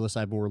dose of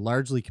psilocybin were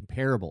largely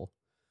comparable,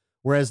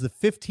 whereas the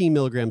 15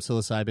 milligram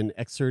psilocybin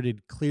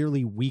exerted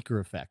clearly weaker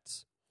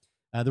effects.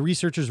 The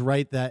researchers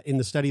write that in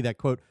the study that,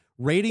 quote,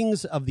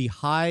 ratings of the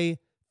high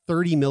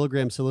 30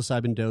 milligram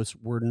psilocybin dose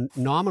were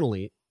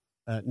nominally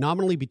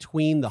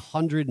between the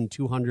 100 and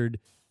 200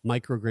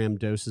 microgram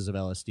doses of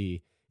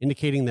LSD,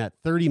 indicating that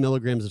 30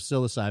 milligrams of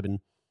psilocybin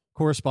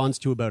corresponds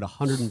to about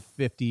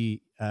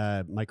 150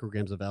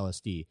 micrograms of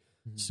LSD.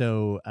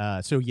 So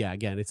yeah,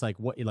 again, it's like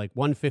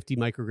 150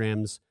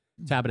 micrograms,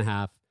 tab and a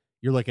half.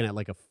 You're looking at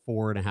like a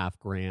 4.5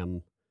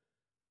 gram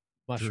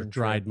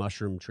dried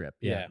mushroom trip.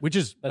 Yeah. Which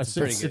is it's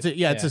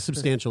a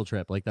substantial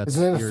trip. Like that's,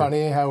 isn't it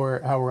funny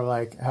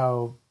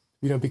how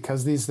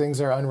because these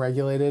things are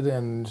unregulated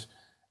and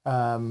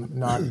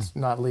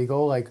not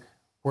legal, like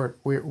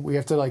we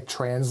have to like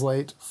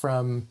translate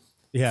from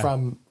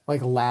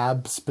like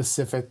lab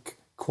specific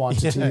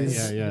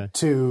quantities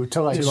to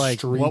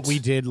like what we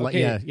did.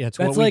 It's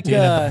what we did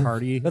at the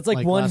party. That's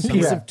like one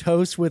piece of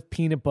toast with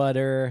peanut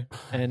butter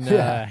and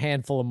a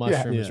handful of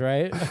mushrooms,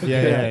 right?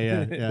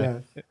 Yeah.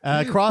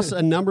 Across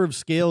a number of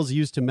scales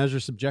used to measure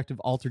subjective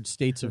altered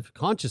states of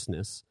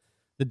consciousness,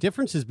 the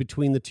differences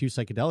between the two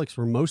psychedelics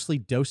were mostly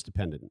dose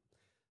dependent.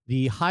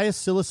 The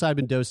highest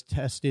psilocybin dose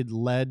tested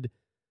led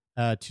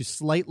to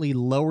slightly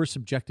lower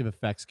subjective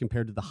effects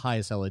compared to the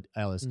highest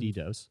LSD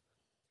dose.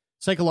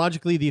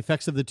 Psychologically, the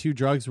effects of the two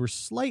drugs were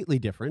slightly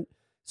different.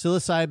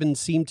 Psilocybin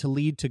seemed to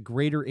lead to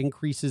greater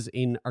increases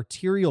in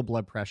arterial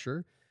blood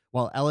pressure,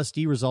 while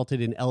LSD resulted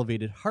in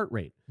elevated heart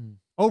rate.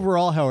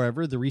 Overall,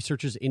 however, the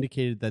researchers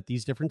indicated that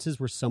these differences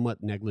were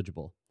somewhat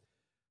negligible.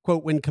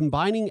 Quote, when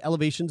combining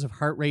elevations of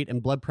heart rate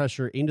and blood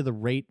pressure into the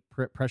rate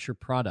pressure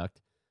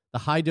product, the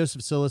high dose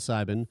of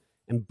psilocybin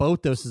and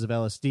both doses of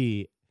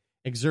LSD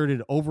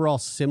exerted overall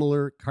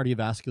similar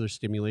cardiovascular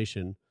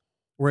stimulation,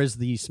 whereas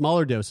the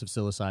smaller dose of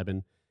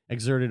psilocybin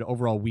exerted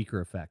overall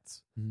weaker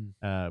effects,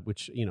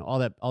 which, all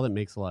that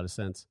makes a lot of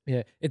sense.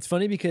 Yeah. It's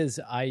funny because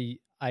I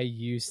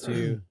used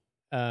to,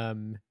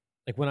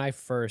 like when I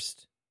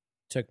first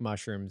took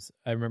mushrooms,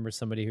 I remember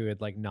somebody who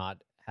had like not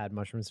had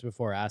mushrooms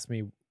before asked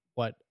me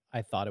what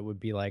I thought it would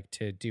be like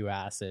to do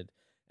acid.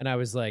 And I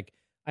was like,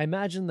 I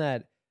imagine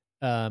that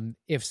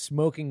if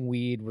smoking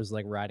weed was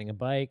like riding a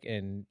bike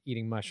and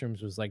eating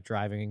mushrooms was like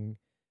driving,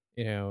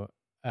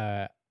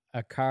 a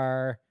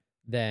car,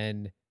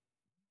 then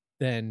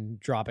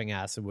dropping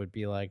acid would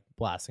be like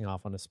blasting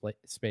off on a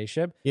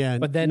spaceship. Yeah,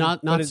 but then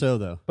not so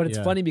though. But it's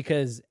funny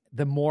because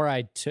the more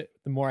I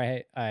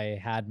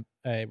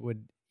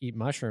would eat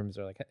mushrooms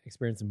or like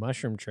experience a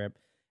mushroom trip,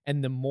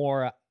 and the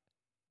more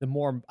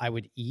I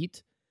would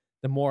eat,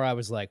 the more I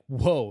was like,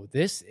 whoa,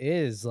 this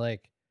is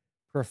like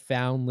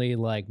profoundly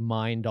like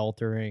mind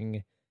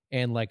altering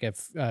and like a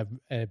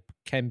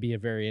can be a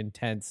very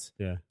intense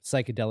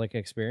psychedelic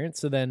experience.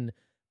 So then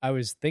I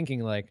was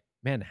thinking like,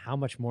 man, how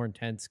much more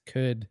intense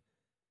could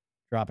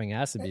dropping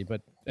acid be?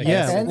 But I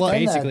guess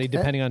basically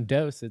depending on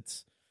dose,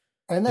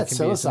 and that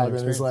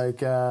psilocybin is like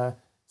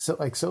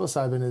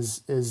psilocybin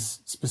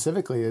is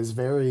specifically is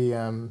very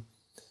I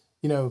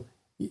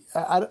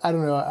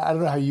don't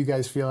know how you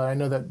guys feel. I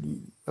know that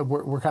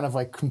we're kind of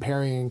like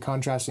comparing and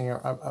contrasting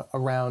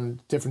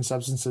around different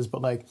substances,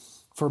 but like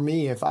for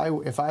me, if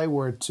I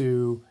were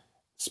to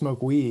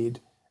smoke weed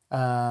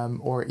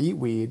or eat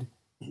weed,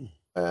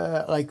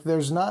 like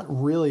there's not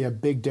really a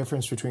big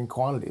difference between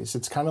quantities.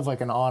 It's kind of like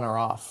an on or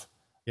off.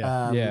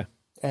 And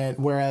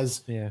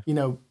whereas with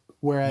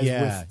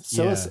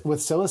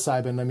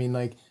psilocybin, I mean,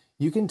 like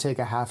you can take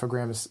a half a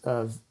gram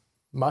of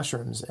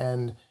mushrooms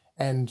and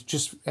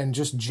just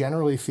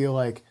generally feel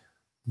like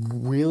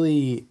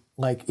really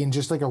like in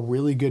just like a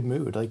really good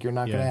mood. Like you're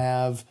not gonna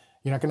have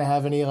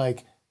any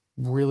like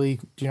really,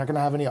 you're not going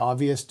to have any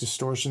obvious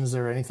distortions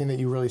or anything that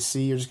you really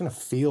see. You're just going to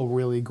feel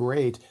really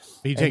great.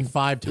 But you take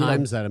 5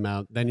 times that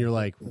amount, then you're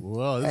like,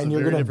 whoa, this is a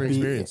very different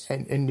experience.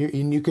 And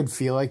you could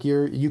feel like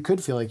you're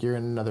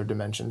in another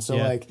dimension. So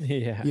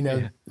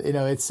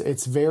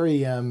it's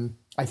very,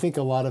 I think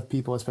a lot of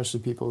people,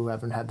 especially people who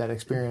haven't had that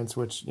experience,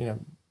 which,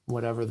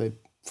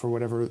 for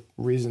whatever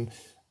reason,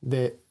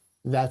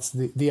 that's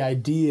the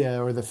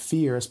idea or the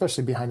fear,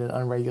 especially behind an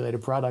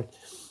unregulated product,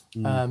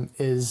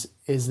 is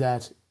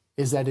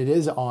that it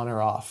is on or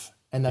off,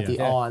 and that the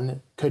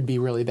on could be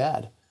really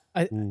bad.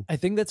 I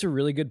think that's a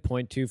really good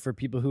point too for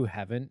people who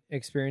haven't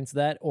experienced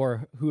that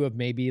or who have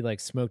maybe like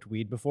smoked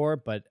weed before,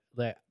 but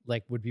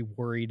like would be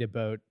worried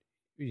about,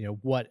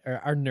 what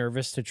are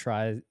nervous to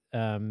try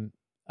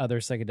other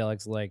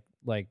psychedelics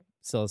like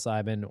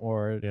psilocybin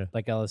or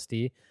like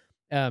LSD.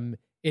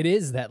 It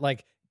is that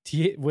like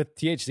with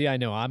THC, I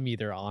know I'm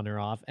either on or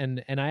off,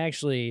 and I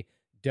actually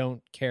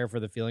don't care for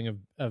the feeling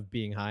of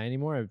being high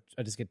anymore.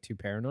 I just get too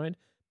paranoid.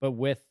 But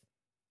with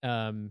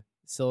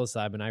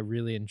psilocybin, I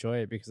really enjoy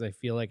it because I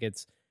feel like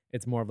it's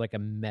more of like a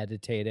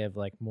meditative,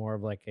 like more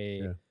of like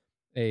a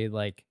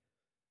like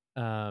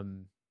I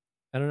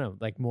don't know,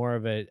 like more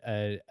of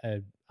a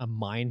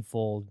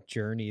mindful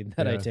journey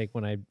that I take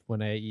when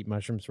I eat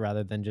mushrooms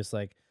rather than just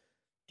like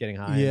getting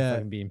high and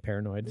fucking being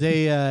paranoid.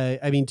 They,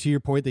 I mean, to your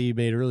point that you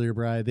made earlier,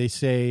 Brian, they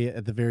say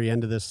at the very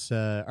end of this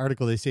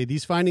article, they say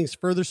these findings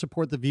further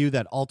support the view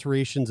that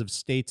alterations of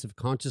states of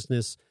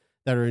consciousness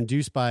that are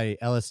induced by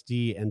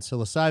LSD and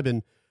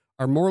psilocybin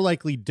are more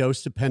likely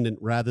dose-dependent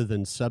rather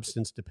than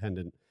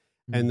substance-dependent,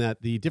 and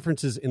that the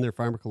differences in their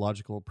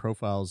pharmacological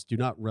profiles do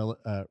not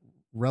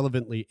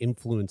relevantly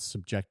influence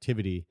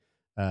subjectively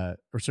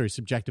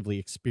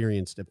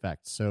experienced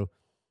effects. So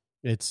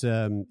it's,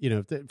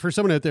 for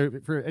someone out there,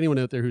 for anyone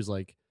out there who's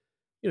like,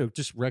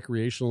 just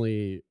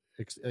recreationally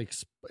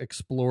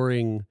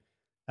exploring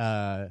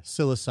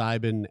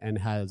psilocybin and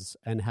has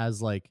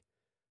like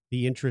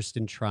the interest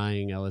in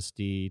trying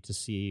LSD to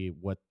see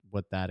what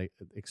that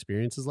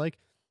experience is like,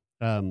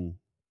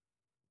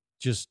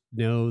 just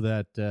know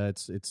that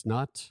it's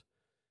not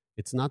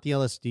the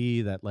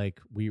LSD that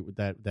like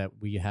that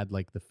we had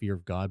like the fear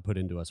of God put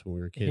into us when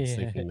we were kids,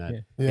 thinking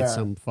that it's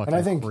some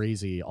fucking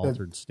crazy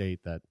altered state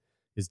that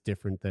is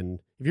different than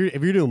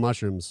if you're doing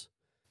mushrooms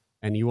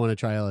and you want to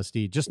try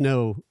LSD. Just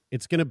know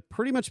it's going to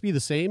pretty much be the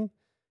same.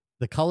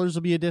 The colors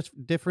will be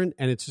different,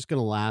 and it's just going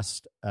to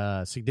last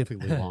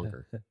significantly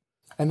longer.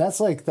 And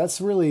that's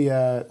really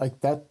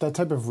like that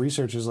type of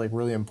research is like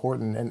really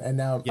important. And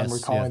now I'm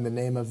recalling the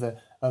name of the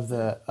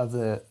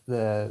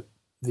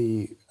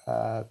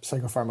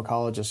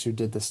psychopharmacologist who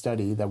did the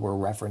study that we're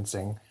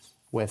referencing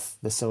with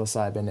the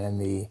psilocybin and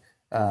the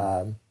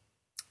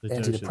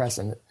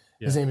antidepressant.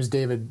 His name is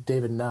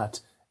David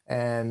Nutt,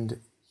 and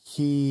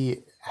he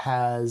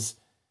has.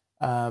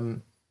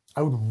 I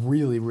would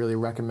really, really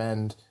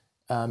recommend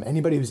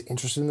anybody who's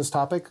interested in this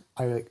topic.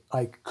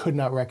 I could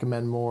not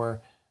recommend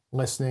more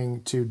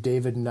listening to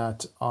David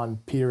Nutt on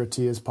Peter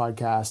Attia's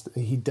podcast.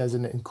 He does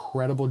an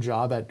incredible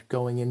job at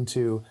going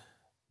into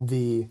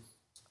the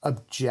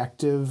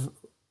objective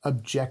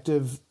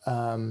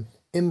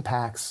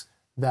impacts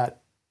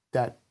that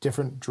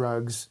different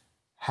drugs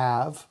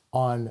have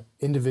on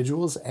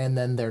individuals and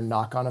then their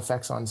knock-on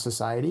effects on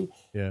society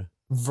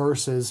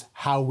versus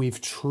how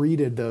we've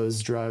treated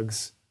those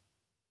drugs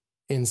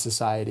in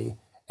society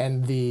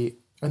and the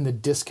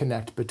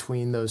disconnect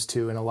between those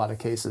two in a lot of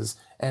cases.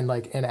 And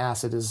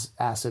acid is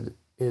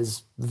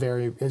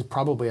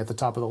probably at the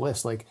top of the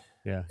list.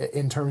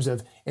 In terms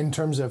of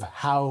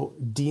how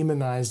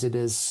demonized it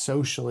is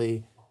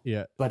socially,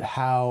 but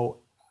how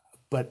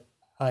that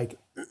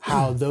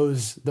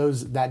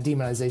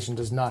demonization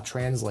does not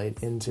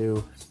translate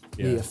into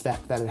the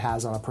effect that it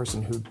has on a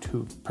person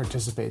who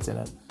participates in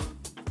it.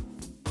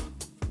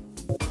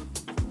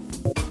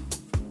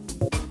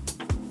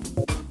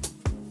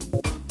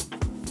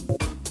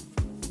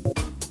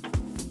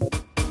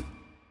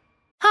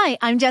 Hi,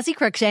 I'm Jessie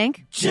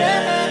Cruikshank. Jessie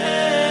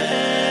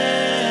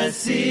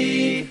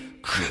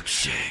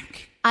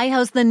Cruikshank. I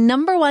host the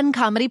 #1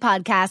 comedy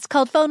podcast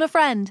called Phone a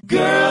Friend.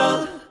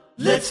 Girl,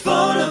 let's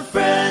phone a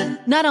friend.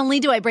 Not only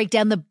do I break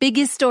down the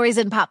biggest stories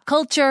in pop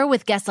culture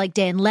with guests like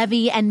Dan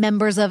Levy and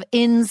members of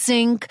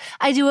NSYNC,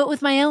 I do it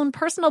with my own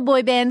personal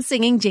boy band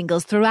singing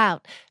jingles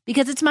throughout.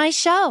 Because it's my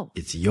show.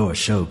 It's your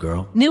show,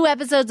 girl. New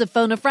episodes of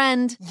Phone a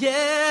Friend.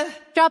 Yeah.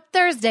 Drop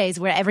Thursdays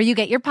wherever you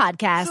get your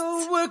podcasts.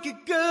 So work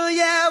it, girl.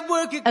 Yeah,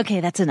 work it.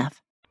 Okay, that's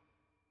enough.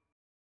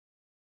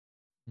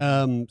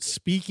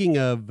 Speaking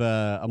of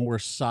a more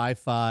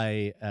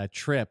sci-fi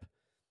trip,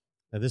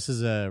 this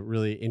is a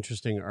really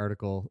interesting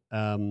article.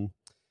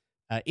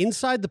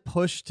 Inside the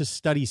push to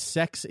study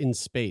sex in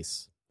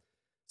space.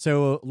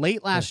 So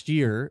late last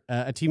year,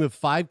 a team of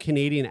 5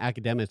 Canadian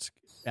academics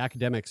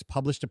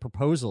published a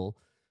proposal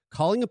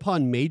calling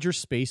upon major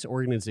space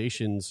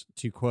organizations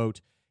to,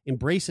 quote,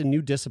 embrace a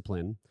new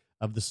discipline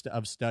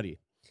of study.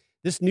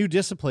 This new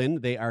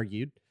discipline, they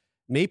argued,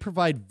 may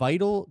provide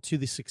vital to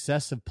the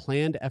success of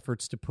planned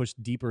efforts to push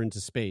deeper into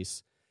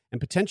space and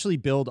potentially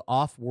build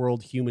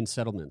off-world human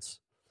settlements.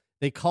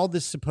 They called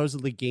this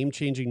supposedly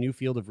game-changing new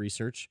field of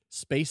research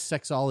space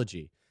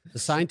sexology, the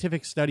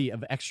scientific study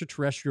of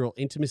extraterrestrial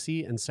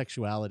intimacy and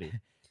sexuality.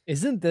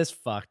 Isn't this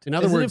fucked? In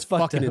other words,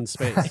 fucking up? in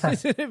space.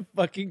 Isn't it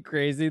fucking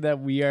crazy that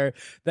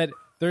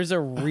there's a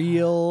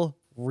real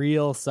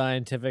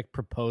scientific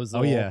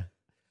proposal? Oh yeah.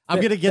 I'm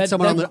gonna get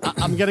someone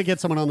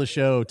on the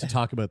show to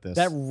talk about this.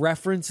 That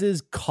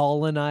references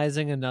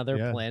colonizing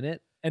another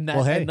planet, and that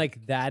and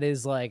that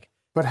is like.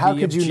 But how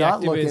could you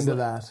not look into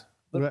that?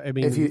 I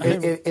mean, if you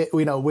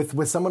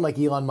with someone like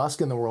Elon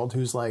Musk in the world,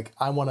 who's like,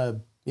 I want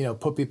to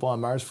put people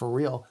on Mars for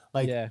real.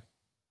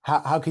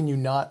 How can you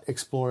not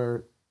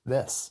explore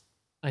this?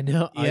 I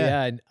know.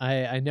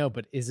 I know,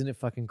 but isn't it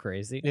fucking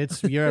crazy?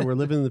 We're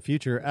living in the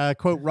future.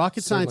 Quote,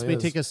 rocket science may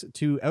take us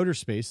to outer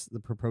space, the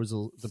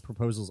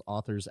proposal's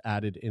authors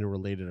added in a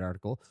related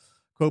article.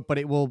 Quote, but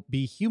it will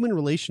be human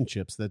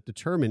relationships that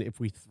determine if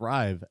we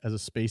thrive as a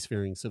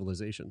spacefaring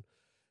civilization.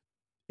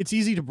 It's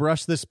easy to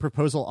brush this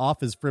proposal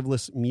off as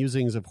frivolous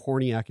musings of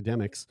horny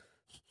academics,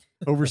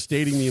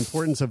 overstating the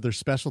importance of their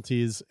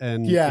specialties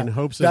and in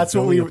hopes of that's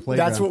what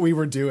we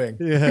were doing.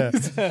 Yeah.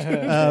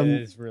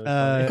 It is really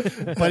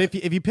funny. But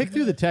if you pick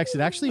through the text, it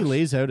actually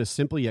lays out a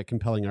simple yet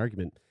compelling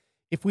argument.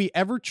 If we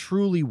ever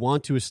truly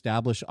want to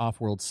establish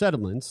off-world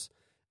settlements,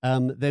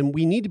 then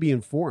we need to be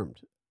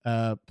informed.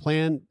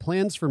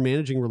 Plans for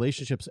managing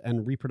relationships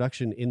and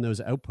reproduction in those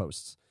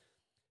outposts.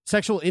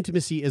 Sexual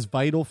intimacy is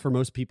vital for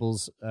most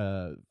people's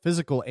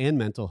physical and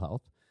mental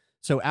health.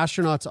 So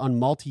astronauts on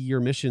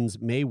multi-year missions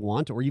may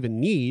want or even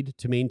need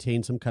to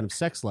maintain some kind of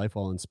sex life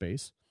while in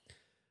space.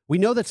 We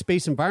know that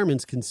space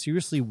environments can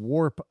seriously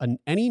warp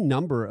any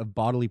number of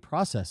bodily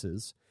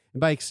processes.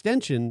 And by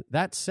extension,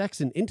 that sex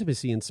and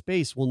intimacy in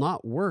space will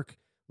not work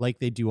like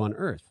they do on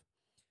Earth.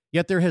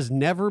 Yet there has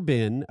never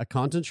been a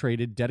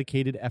concentrated,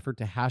 dedicated effort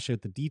to hash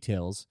out the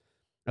details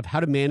of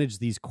how to manage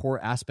these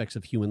core aspects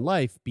of human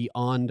life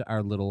beyond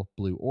our little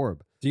blue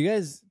orb. Do you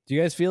guys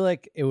feel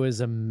like it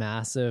was a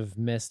massive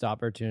missed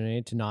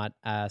opportunity to not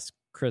ask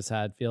Chris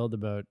Hadfield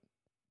about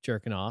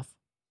jerking off?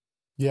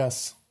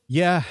 Yes.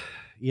 Yeah.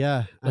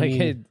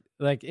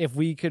 Like if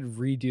we could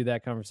redo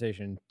that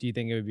conversation, do you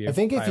think it would be a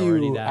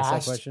priority to ask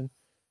that question?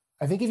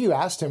 I think if you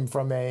asked him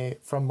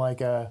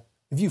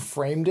if you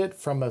framed it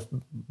from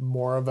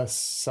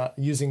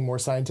using more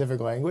scientific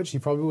language, he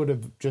probably would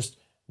have just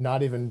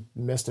not even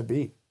missed a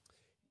beat.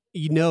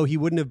 He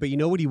wouldn't have. But you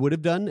know what he would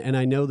have done, and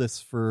I know this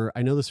for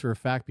a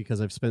fact because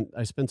I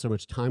spent so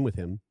much time with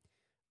him.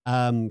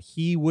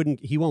 He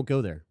won't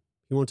go there.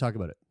 He won't talk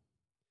about it.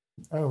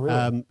 Oh,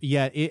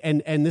 really?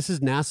 And this is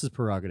NASA's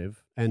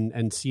prerogative, and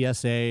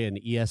CSA and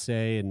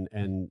ESA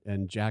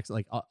and JAXA,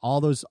 like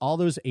all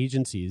those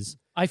agencies.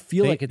 I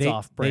feel like it's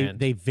off-brand.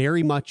 They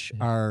very much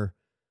are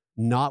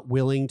not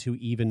willing to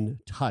even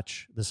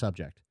touch the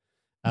subject.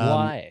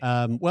 Why?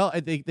 Well,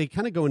 they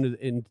kind of go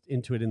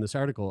into it in this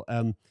article.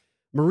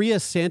 Maria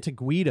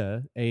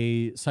Santaguida,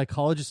 a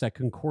psychologist at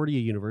Concordia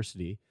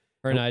University.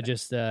 Her and I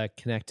just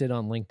connected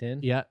on LinkedIn.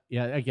 Yeah.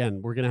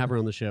 Again, we're gonna have her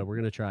on the show. We're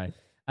gonna try.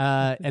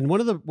 And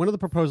one of the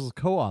proposal's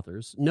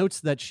co-authors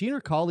notes that she and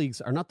her colleagues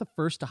are not the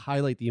first to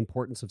highlight the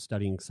importance of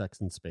studying sex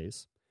in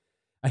space.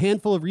 A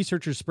handful of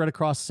researchers spread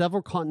across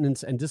several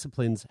continents and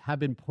disciplines have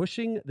been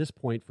pushing this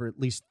point for at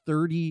least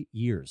 30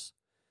 years.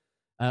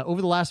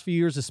 Over the last few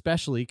years,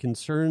 especially,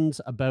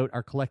 concerns about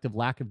our collective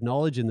lack of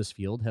knowledge in this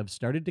field have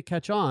started to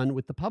catch on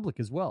with the public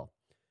as well.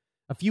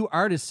 A few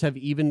artists have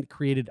even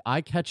created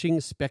eye-catching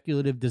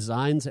speculative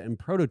designs and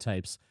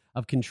prototypes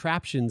of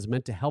contraptions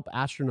meant to help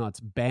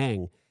astronauts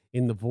bang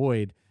in the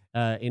void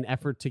in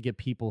effort to get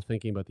people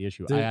thinking about the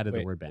issue. I added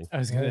the word bang. I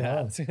was going to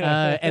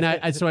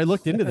ask. So I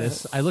looked into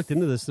this.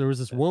 There was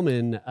this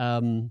woman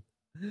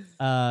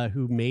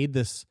who made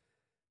this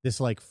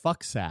like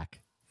fuck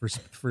sack for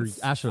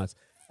astronauts.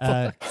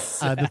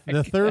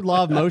 The third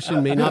law of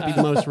motion may not be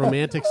the most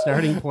romantic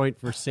starting point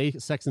for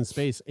sex in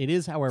space. It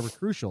is, however,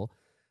 crucial.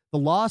 The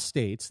law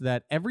states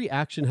that every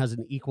action has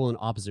an equal and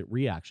opposite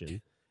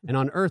reaction. And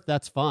on Earth,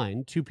 that's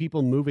fine. Two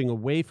people moving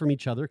away from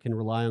each other can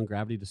rely on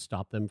gravity to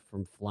stop them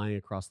from flying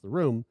across the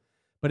room.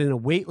 But in a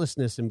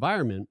weightlessness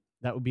environment,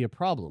 that would be a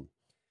problem.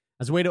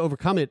 As a way to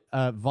overcome it,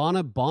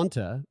 Vana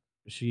Bonta,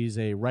 she's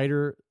a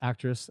writer,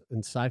 actress,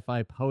 and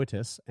sci-fi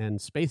poetess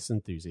and space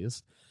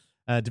enthusiast,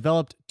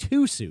 developed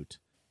Two-Suit,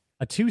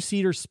 a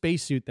two-seater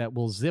spacesuit that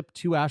will zip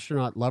two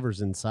astronaut lovers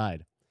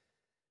inside.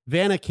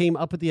 Vanna came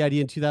up with the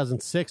idea in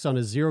 2006 on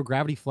a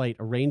zero-gravity flight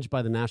arranged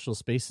by the National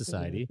Space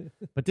Society,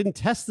 but didn't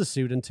test the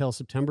suit until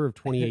September of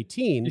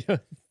 2018.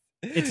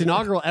 Its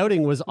inaugural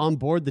outing was on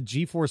board the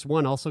G-Force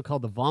One, also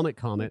called the Vomit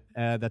Comet,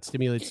 that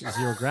stimulates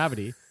zero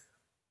gravity.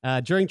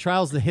 During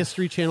trials, the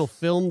History Channel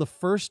filmed the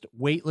first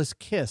weightless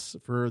kiss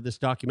for this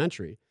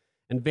documentary,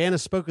 and Vanna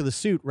spoke of the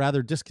suit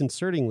rather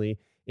disconcertingly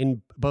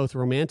in both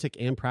romantic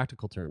and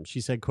practical terms.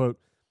 She said, quote,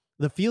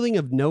 "The feeling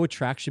of no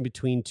attraction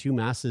between two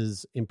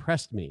masses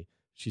impressed me,"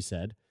 she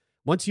said.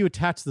 "Once you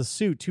attach the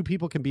suit, two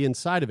people can be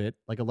inside of it,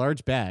 like a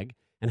large bag,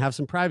 and have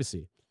some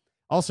privacy.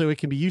 Also, it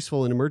can be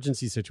useful in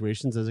emergency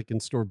situations as it can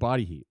store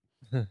body heat.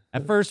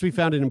 At first, we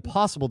found it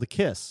impossible to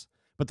kiss,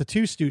 but the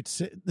two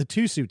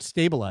suits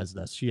stabilized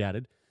us," she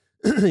added.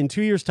 "In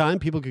 2 years' time,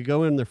 people could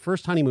go on their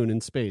first honeymoon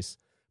in space,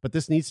 but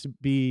this needs to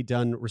be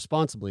done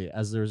responsibly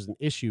as there's an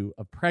issue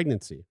of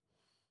pregnancy."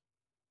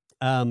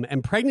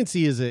 And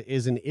pregnancy is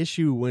an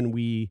issue when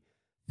we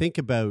think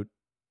about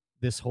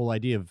this whole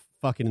idea of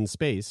fucking in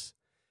space.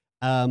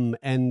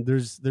 And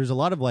there's a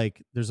lot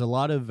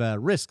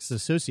of risks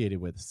associated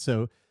with it.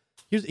 So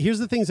here's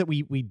the things that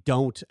we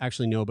don't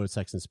actually know about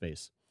sex in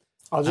space.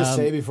 I'll just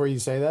say before you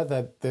say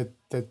that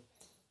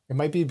it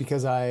might be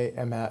because I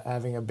am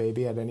having a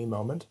baby at any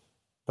moment,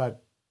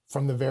 but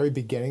from the very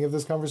beginning of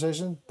this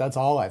conversation, that's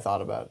all I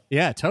thought about.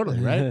 Yeah, totally,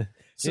 right?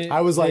 So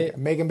I was like,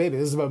 making baby.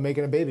 This is about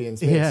making a baby in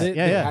space.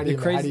 Yeah. How do you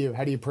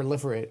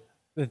proliferate?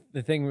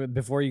 The thing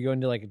before you go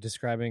into like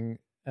describing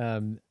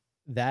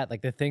that,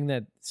 like the thing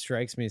that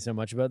strikes me so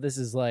much about this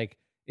is like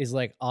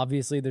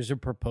obviously there's a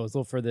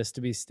proposal for this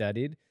to be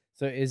studied.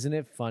 So isn't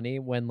it funny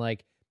when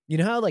like, you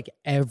know how like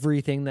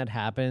everything that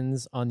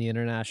happens on the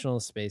International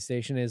Space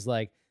Station is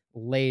like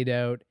laid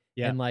out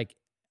and like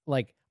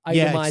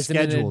itemized in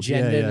an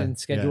agenda and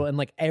schedule and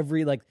like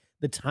every like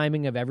the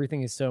timing of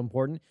everything is so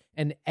important,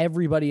 and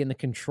everybody in the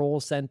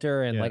control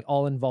center and like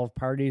all involved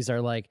parties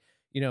are like,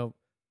 you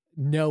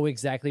know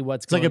exactly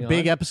what's going on. It's like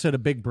a big episode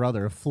of Big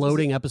Brother, a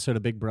floating episode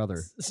of Big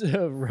Brother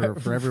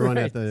for everyone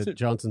at the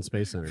Johnson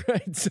Space Center.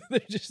 Right. So they're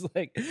just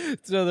like,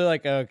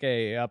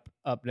 okay, up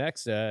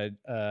next,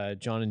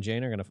 John and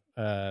Jane are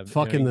gonna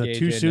fucking the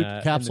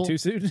two-suit capsule, the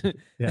two-suit,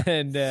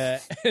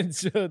 and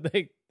so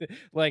they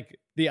like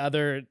the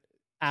other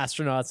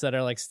astronauts that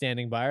are like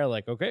standing by are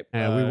like, okay,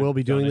 we will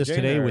be doing this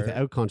today are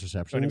without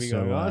contraception,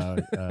 so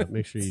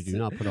make sure you do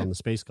not put on the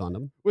space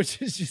condom. Which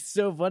is just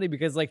so funny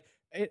because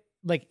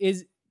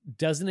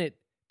does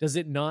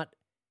it not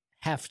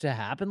have to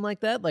happen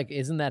like that? Like,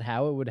 isn't that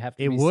how it would have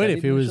to? It be would studied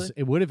if it usually? was.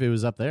 It would if it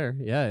was up there.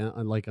 Yeah,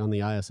 like on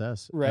the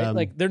ISS. Right.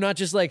 Like they're not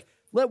just like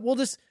they're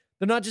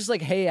not just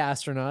like, hey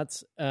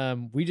astronauts,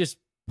 we just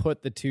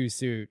put the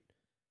two-suit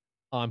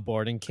on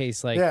board in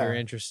case like you're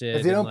interested.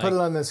 If you don't put it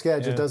on the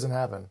sketch, it doesn't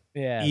happen.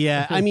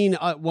 Yeah. I mean,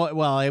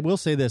 well, I will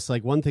say this.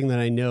 Like one thing that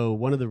I know,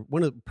 one of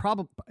the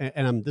problem,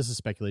 and this is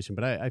speculation,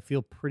 but I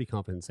feel pretty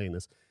confident in saying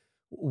this.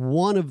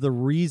 One of the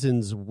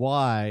reasons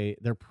why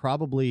they're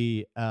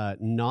probably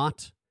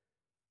not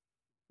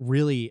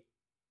really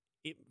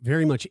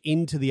very much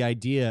into the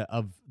idea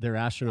of their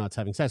astronauts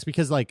having sex,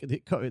 because like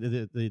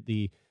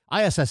the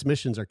ISS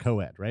missions are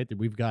co-ed, right?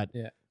 We've got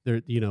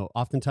there,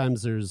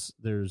 oftentimes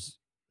there's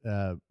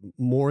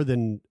more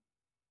than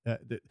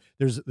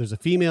there's a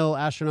female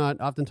astronaut,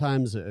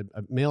 oftentimes a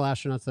male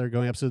astronauts that are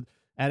going up. So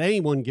at any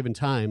one given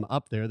time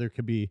up there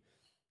could be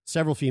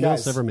several females,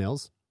 Guys, several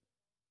males.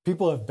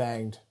 People have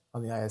banged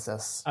on the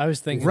ISS. I was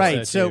thinking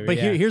right. So, But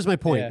yeah. here's my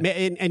point. Yeah.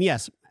 And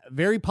yes,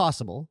 very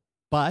possible,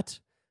 but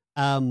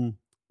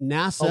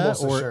NASA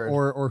Almost assured.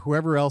 or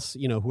whoever else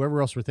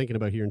we're thinking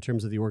about here in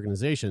terms of the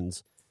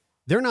organizations,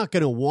 they're not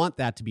going to want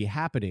that to be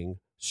happening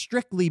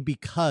strictly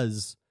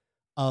because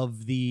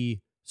of the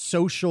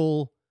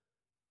social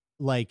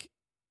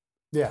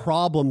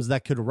problems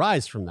that could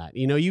arise from that.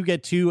 You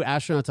get two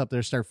astronauts up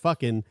there start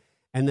fucking,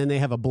 and then they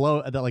have a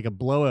blowout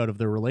of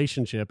their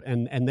relationship,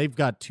 and they've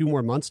got 2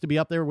 more months to be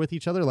up there with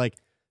each other. Like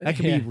that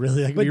could be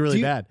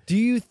really bad. Do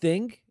you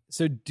think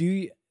so?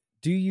 Do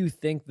you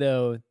think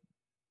though?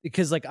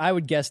 Because I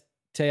would guess,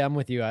 Tay, I'm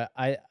with you.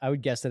 I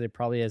would guess that it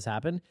probably has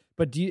happened.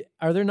 But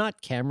are there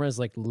not cameras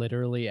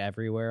literally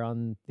everywhere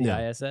on the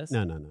ISS?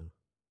 No.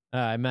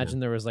 I imagine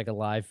there was a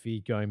live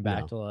feed going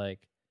back to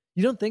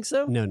You don't think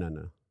so?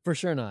 No. For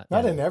sure not.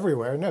 Not in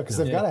everywhere, no, because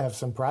they've got to have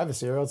some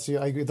privacy, or else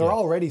they're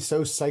already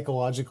so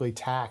psychologically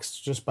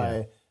taxed just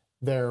by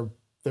their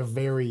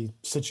very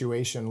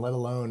situation, let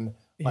alone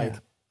I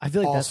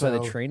feel like that's why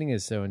the training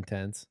is so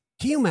intense.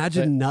 Can you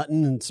imagine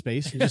nutting in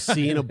space and just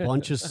seeing a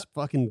bunch of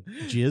fucking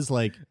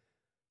jizz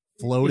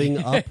floating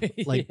up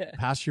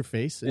past your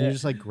face, and you're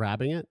just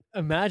grabbing it?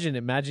 Imagine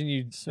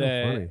you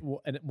funny.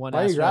 one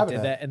Why are you astronaut grabbing did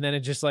it? that, and then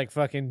it just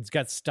fucking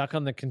got stuck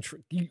on the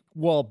control.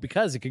 Well,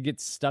 because it could get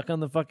stuck on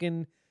the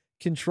fucking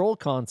control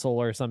console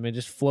or something. It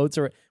just floats,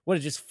 or it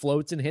just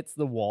floats and hits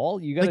the wall.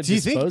 You got to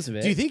dispose of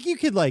it. Do you think you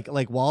could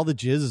while the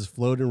jizz is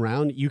floating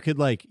around, you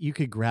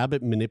could grab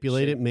it,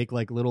 manipulate it, make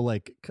little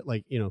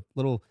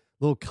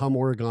little cum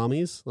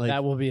origamis?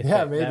 That will be a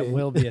Yeah, thing. maybe. That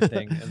will be a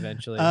thing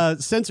eventually.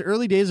 Since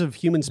early days of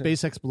human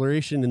space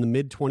exploration in the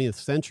mid 20th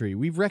century,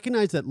 we've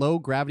recognized that low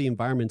gravity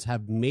environments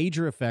have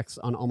major effects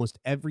on almost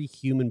every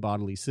human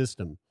bodily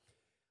system,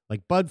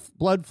 like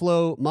blood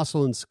flow,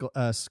 muscle and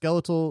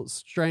skeletal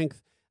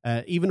strength,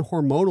 even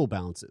hormonal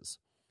balances.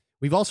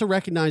 We've also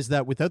recognized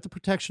that without the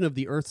protection of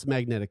the Earth's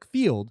magnetic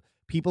field,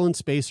 people in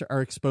space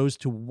are exposed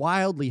to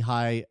wildly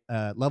high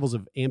levels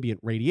of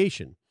ambient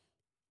radiation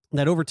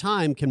that over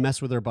time can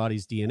mess with our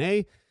body's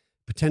DNA,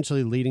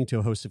 potentially leading to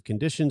a host of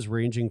conditions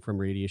ranging from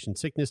radiation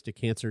sickness to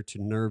cancer to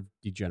nerve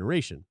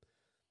degeneration.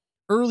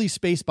 Early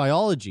space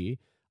biology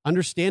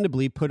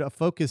understandably put a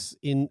focus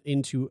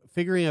into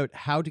figuring out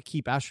how to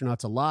keep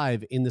astronauts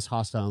alive in this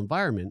hostile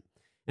environment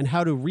and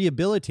how to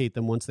rehabilitate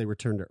them once they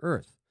return to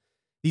Earth.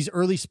 These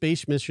early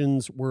space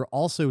missions were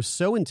also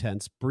so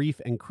intense,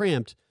 brief, and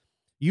cramped,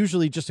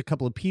 usually just a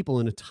couple of people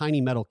in a tiny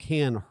metal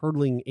can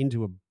hurtling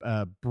into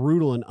a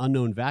brutal and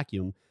unknown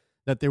vacuum,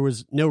 that there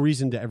was no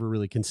reason to ever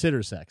really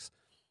consider sex.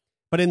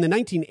 But in the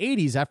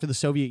 1980s, after the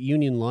Soviet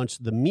Union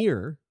launched the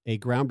Mir, a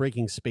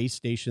groundbreaking space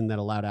station that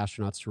allowed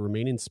astronauts to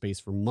remain in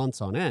space for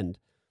months on end,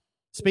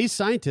 space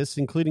scientists,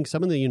 including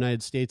some in the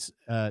United States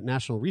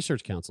National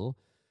Research Council,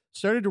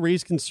 started to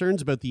raise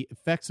concerns about the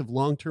effects of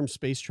long-term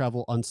space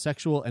travel on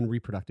sexual and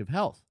reproductive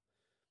health.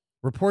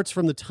 Reports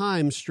from the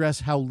time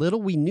stress how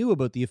little we knew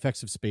about the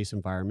effects of space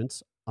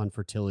environments on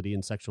fertility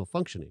and sexual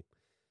functioning.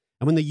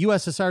 And when the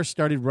USSR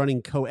started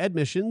running co-ed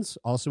missions,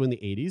 also in the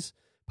 80s,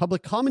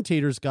 public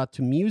commentators got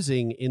to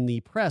musing in the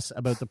press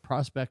about the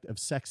prospect of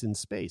sex in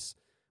space.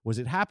 Was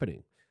it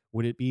happening?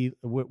 What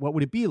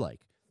would it be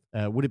like?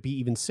 Would it be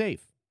even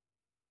safe?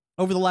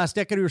 Over the last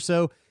decade or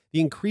so,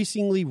 the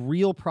increasingly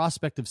real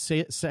prospect of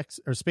sex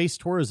or space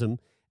tourism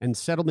and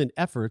settlement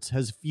efforts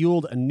has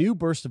fueled a new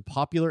burst of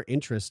popular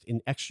interest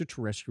in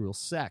extraterrestrial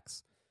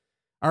sex.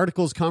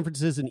 Articles,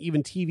 conferences, and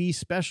even TV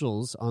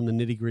specials on the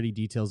nitty-gritty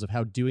details of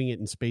how doing it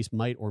in space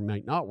might or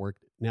might not work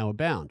now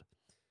abound.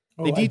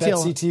 I bet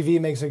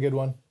CTV makes a good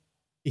one.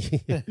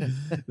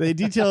 They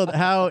detailed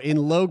how in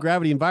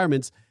low-gravity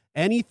environments,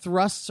 any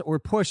thrusts or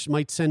push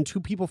might send two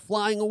people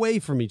flying away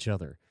from each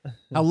other.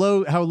 How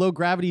low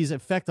gravity's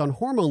effect on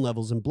hormone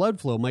levels and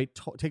blood flow might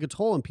take a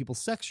toll on people's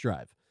sex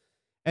drive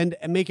and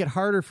make it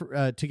harder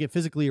to get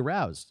physically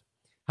aroused.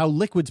 How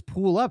liquids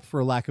pool up for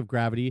a lack of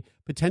gravity,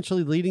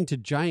 potentially leading to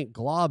giant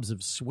globs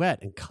of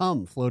sweat and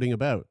cum floating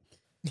about.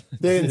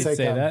 They didn't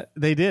say that.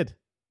 They did.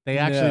 They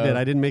actually did.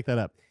 I didn't make that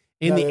up.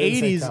 In the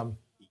 80s...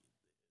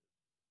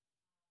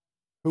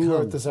 Who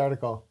wrote this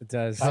article? It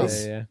does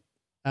Ice? say, yeah.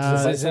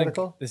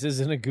 This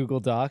isn't a Google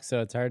Doc,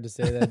 so it's hard to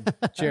say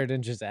that Jared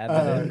didn't just add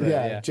that in. But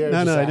yeah. Jared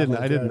No, just I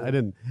added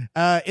didn't.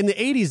 In the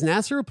 80s,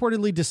 NASA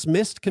reportedly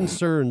dismissed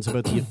concerns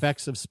about the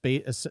effects of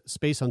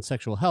space on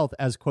sexual health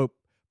as, quote,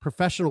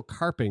 professional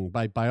carping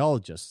by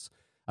biologists,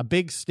 a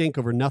big stink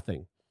over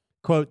nothing.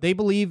 Quote, they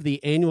believe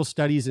the annual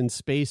studies in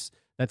space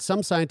that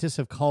some scientists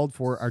have called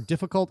for are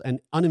difficult and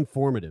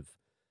uninformative.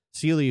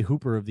 Celia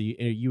Hooper of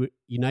the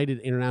United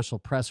International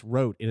Press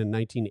wrote in a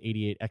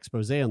 1988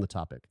 expose on the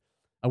topic,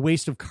 a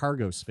waste of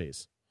cargo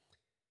space.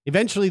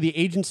 Eventually, the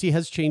agency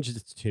has changed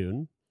its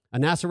tune. A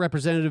NASA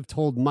representative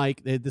told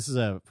Mike, this is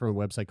from a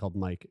website called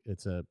Mike.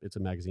 It's a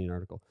magazine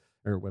article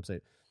or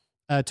website.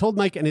 told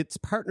Mike and its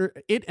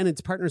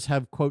partners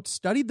have, quote,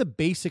 studied the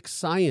basic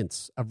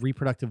science of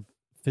reproductive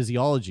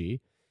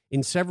physiology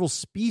in several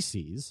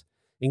species,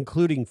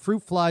 including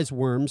fruit flies,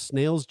 worms,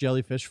 snails,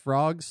 jellyfish,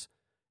 frogs,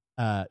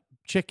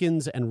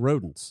 chickens, and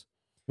rodents.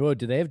 Whoa,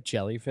 do they have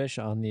jellyfish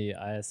on the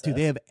ISS? Dude,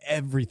 they have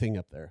everything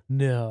up there.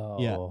 No.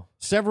 Yeah.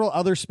 Several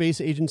other space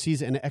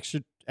agencies and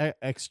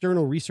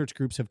external research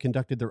groups have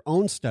conducted their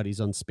own studies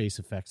on space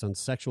effects on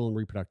sexual and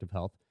reproductive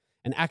health,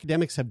 and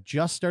academics have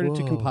just started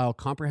to compile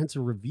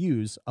comprehensive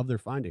reviews of their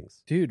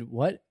findings. Dude,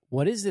 what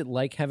is it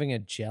like having a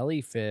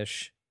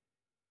jellyfish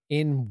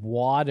in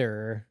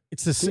water?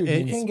 It's the Dude,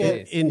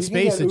 in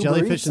space. A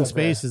jellyfish in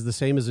space is the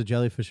same as a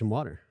jellyfish in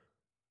water.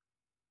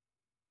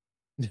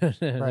 Right.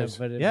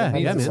 Yeah, That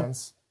makes man.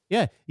 sense.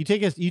 Yeah, you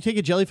take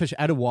a jellyfish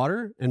out of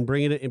water and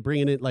bring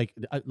it like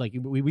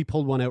we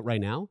pulled one out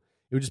right now.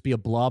 It would just be a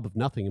blob of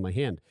nothing in my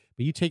hand.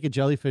 But you take a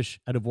jellyfish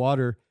out of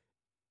water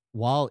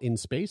while in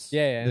space.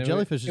 Yeah, the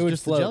jellyfish is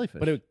just float, a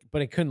jellyfish.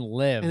 but it couldn't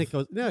live. And it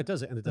goes, no, it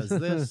doesn't. And it does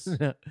this.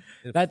 No.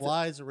 It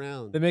flies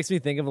around. That makes me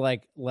think of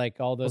like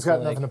all those. It's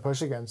got nothing to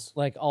push against.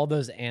 Like all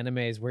those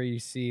animes where you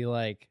see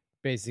like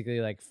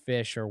basically like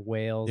fish or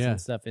whales and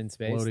stuff in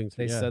space. Floating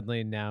They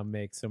suddenly now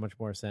make so much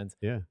more sense.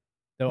 Yeah.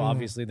 Though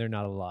obviously they're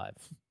not alive.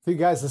 See,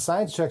 guys, the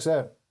science checks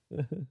out.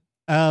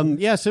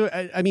 Yeah. So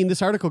I mean,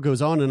 this article goes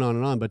on and on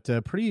and on, but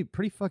pretty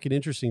fucking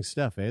interesting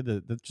stuff, eh?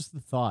 Just the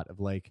thought of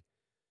like,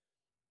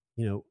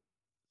 you know,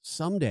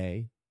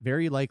 someday,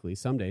 very likely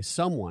someday,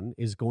 someone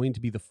is going to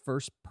be the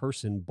first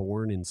person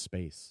born in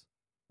space.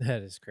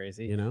 That is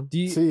crazy. You know? Do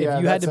you, See,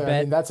 if you had to bet, I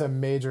mean, that's a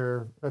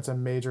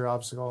major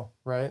obstacle,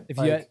 right? if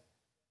Like, you had,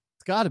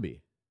 It's got to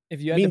be.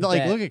 if you I had mean, to like,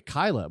 bet, look at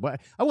Kyla.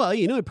 Well,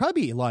 you know, it'd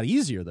probably be a lot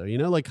easier though. You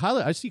know, like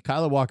Kyla, I see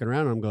Kyla walking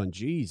around, and I'm going,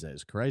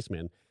 Jesus Christ,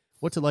 man.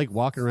 What's it like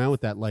walking around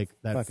with that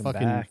fucking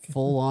back.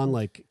 full on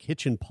like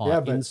kitchen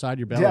pot inside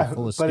your belly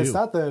full of stew?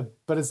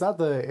 but it's not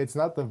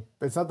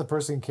the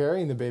person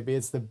carrying the baby.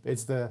 It's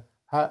the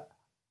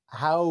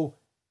how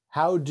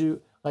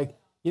do, like,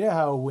 you know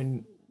how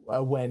when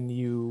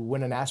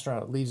an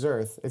astronaut leaves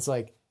Earth, it's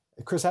like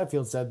Chris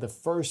Hadfield said, the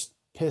first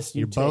piss you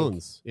your take,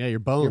 bones. Yeah, your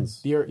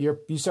bones. you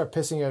start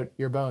pissing out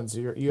your bones.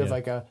 You have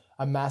like a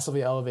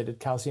massively elevated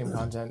calcium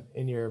content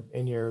in your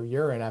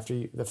urine after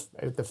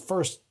the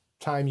first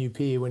time you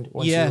pee once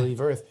you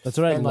leave Earth. That's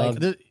what I love.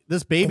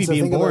 This baby so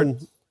being think about born.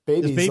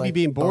 babies, This baby like,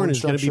 being born bone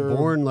is going to be structure.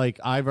 born like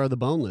Ivar the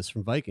Boneless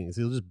from Vikings.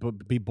 He'll just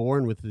be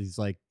born with these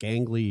like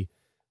gangly,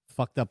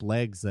 fucked up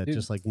legs that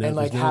just like And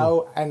like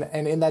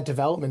and in that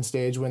development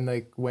stage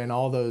when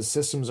all those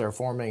systems are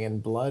forming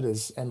and blood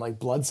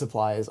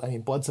supply is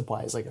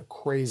like a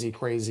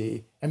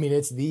crazy. I mean,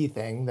 it's the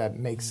thing that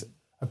makes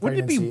a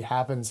pregnancy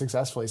happen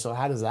successfully. So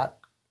how does that?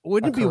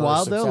 Wouldn't it be occur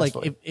wild though? Like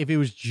successfully? if it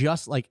was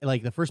just like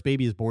the first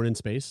baby is born in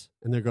space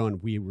and they're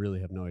going, we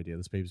really have no idea.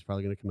 This baby's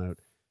probably going to come out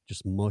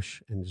just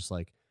mush and just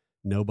like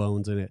no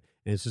bones in it,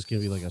 and it's just going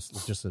to be like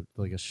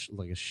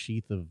a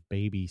sheath of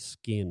baby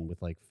skin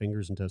with like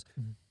fingers and toes.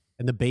 Mm-hmm.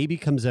 And the baby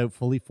comes out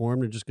fully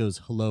formed and just goes,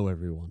 "Hello,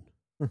 everyone.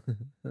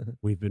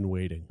 We've been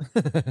waiting."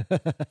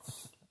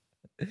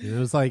 You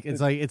know, it's like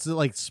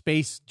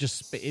space.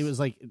 It was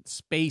like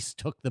space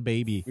took the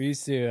baby. We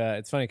used to.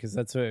 It's funny because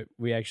that's what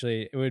we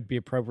actually. It would be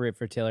appropriate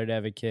for Taylor to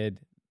have a kid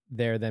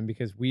there then,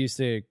 because we used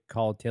to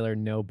call Taylor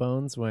No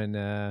Bones when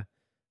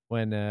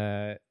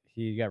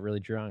he got really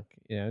drunk.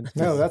 You know?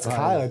 No, that's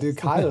Kyla, dude.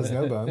 Kyla's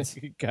No Bones.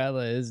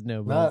 Kyla is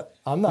No Bones.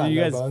 I'm not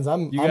You No guys-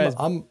 Bones. you guys-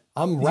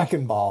 I'm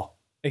Wrecking Ball.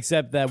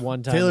 Except that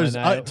one time Taylor's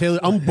when Taylor.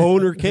 I'm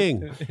Boner King.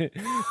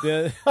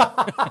 The-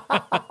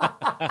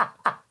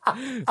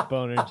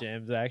 Boner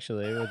James,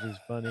 actually, which is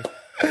funny.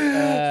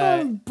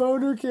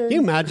 Boner King. Can you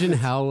imagine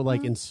how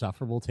like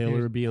insufferable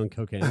Taylor would be on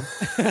cocaine?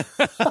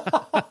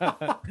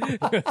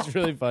 What's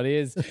really funny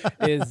is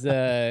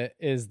the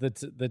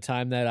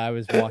time that I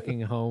was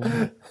walking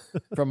home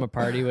from a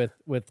party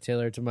with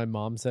Taylor to my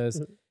mom's house,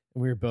 and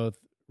we were both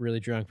really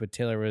drunk, but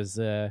Taylor was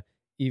on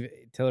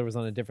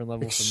a different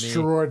level from me.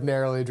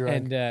 Extraordinarily drunk.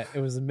 And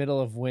it was the middle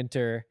of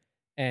winter,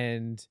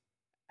 and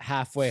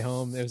halfway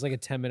home, it was like a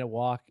 10-minute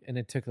walk, and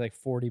it took like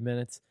 40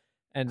 minutes.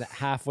 And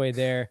halfway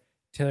there,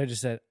 Taylor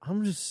just said,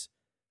 I'm just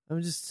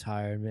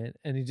tired, man.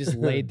 And he just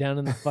laid down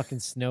in the fucking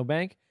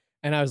snowbank.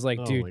 And I was like,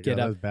 Oh my dude, God, get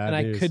that up. was bad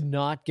And news. I could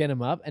not get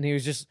him up. And he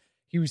was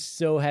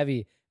so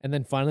heavy. And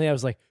then finally I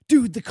was like,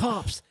 dude, the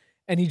cops.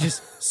 And he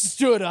just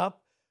stood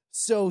up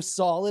so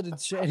solid and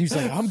shit. And he was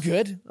like, I'm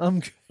good. I'm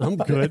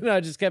good. And I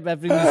just kept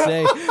having to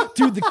say,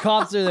 dude, the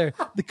cops are there.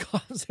 The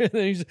cops are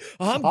there. He's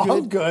like,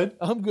 I'm good.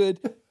 I'm good.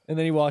 And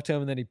then he walked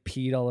home and then he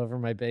peed all over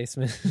my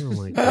basement. Oh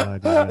my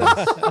God, you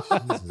guys.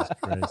 Jesus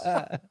Christ.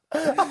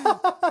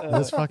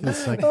 This fucking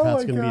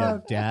psychopath's going to be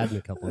a dad in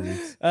a couple of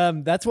weeks.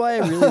 That's why I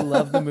really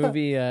love the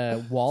movie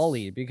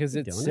WALL-E, because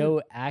it's Don't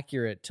so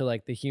accurate to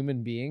like the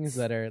human beings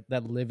that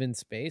live in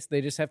space.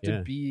 They just have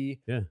to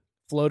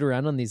float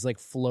around on these like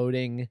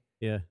floating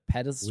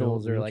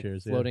pedestals or like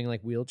wheelchairs, floating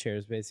like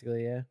wheelchairs,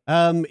 basically.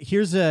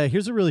 Here's a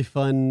really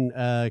fun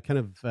kind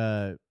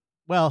of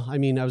well, I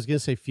mean, I was going to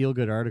say feel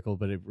good article,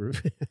 but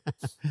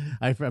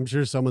I'm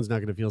sure someone's not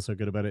going to feel so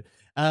good about it.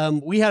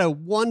 We had a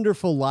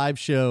wonderful live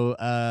show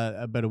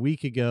about a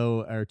week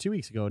ago or 2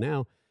 weeks ago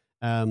now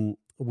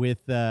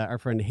with our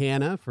friend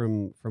Hannah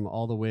from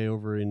all the way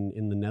over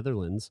in the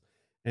Netherlands.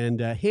 And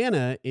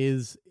Hannah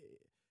is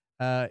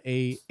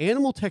a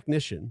animal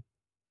technician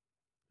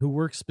who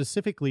works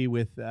specifically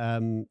with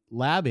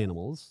lab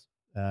animals,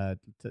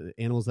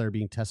 animals that are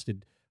being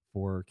tested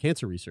for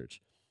cancer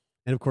research.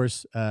 And of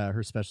course,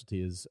 her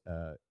specialty is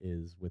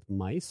with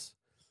mice.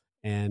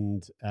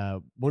 And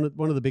one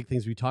of the big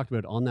things we talked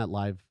about on that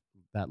live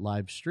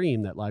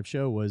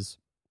show was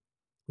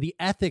the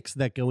ethics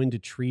that go into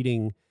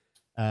treating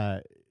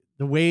the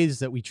ways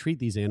that we treat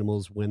these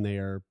animals when they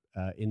are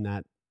in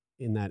that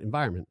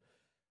environment.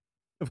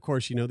 Of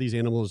course, these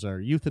animals are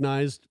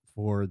euthanized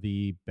for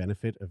the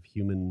benefit of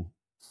human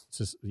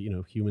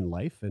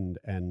life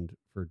and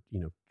for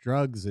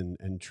drugs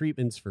and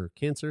treatments for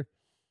cancer.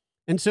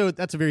 And so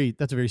that's a very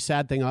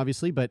sad thing,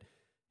 obviously. But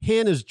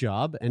Hannah's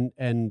job,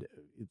 and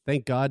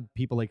thank God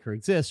people like her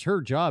exist.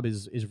 Her job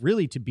is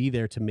really to be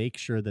there to make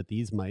sure that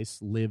these mice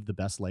live the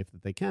best life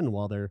that they can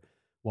while they're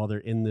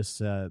in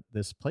this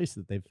place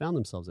that they've found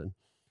themselves in.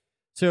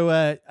 So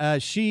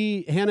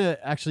Hannah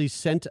actually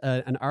sent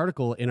an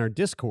article in our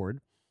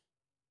Discord.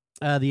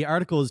 The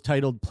article is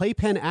titled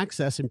 "Playpen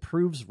Access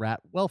Improves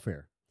Rat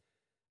Welfare."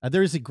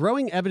 There is a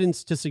growing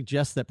evidence to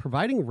suggest that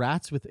providing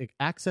rats with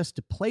access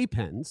to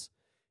playpens,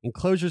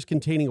 enclosures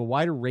containing a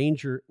wide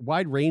range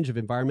of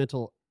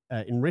environmental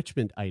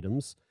enrichment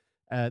items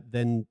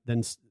than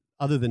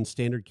other than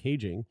standard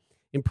caging,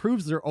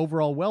 improves their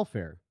overall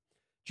welfare.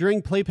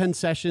 During playpen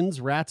sessions,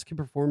 rats can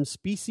perform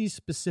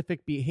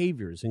species-specific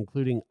behaviors,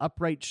 including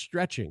upright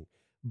stretching,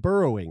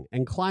 burrowing,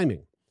 and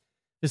climbing.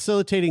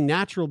 Facilitating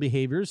natural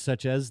behaviors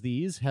such as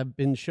these have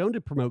been shown to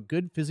promote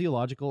good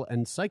physiological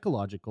and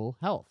psychological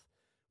health,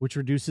 which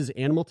reduces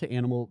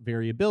animal-to-animal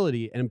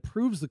variability and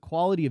improves the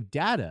quality of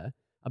data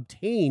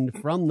obtained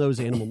from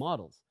those animal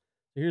models.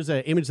 Here's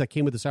an image that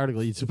came with this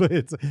article. I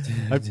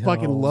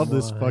fucking love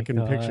this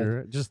fucking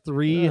picture. Just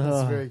three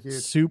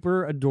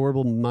super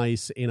adorable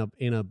mice in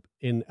a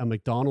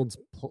McDonald's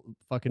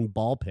fucking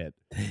ball pit.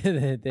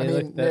 No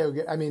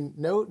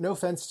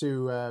offense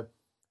to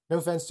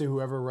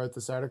whoever wrote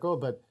this article,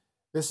 but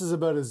this is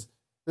about as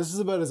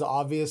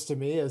obvious to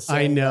me as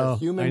saying that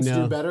humans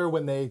do better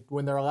when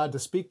they're allowed to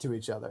speak to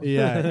each other.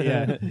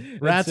 Yeah.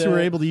 Rats who are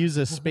able to use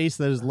a space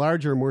that is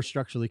larger and more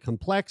structurally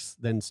complex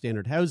than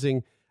standard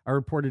housing are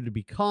reported to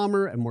be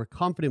calmer and more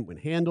confident when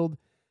handled.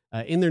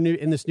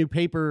 In this new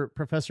paper,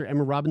 Professor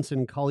Emma Robinson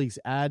and colleagues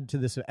add to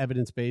this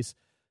evidence base,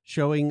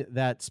 showing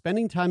that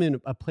spending time in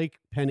a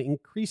playpen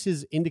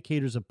increases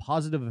indicators of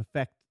positive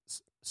effect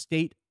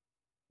state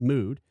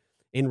mood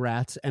in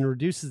rats and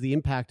reduces the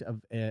impact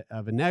of a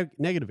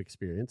negative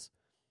experience.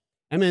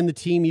 Emma and the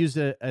team used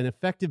an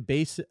effective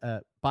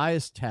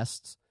bias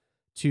tests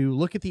to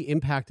look at the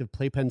impact of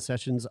playpen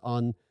sessions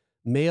on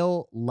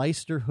male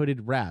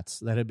Leicester-hooded rats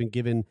that had been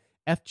given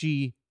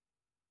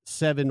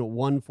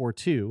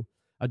FG7142,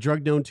 a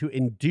drug known to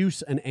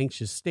induce an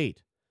anxious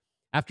state.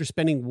 After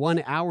spending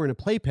 1 hour in a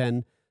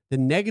playpen, the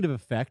negative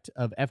effect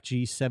of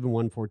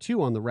FG7142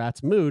 on the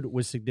rat's mood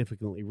was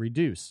significantly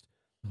reduced,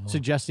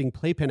 suggesting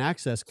playpen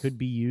access could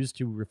be used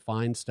to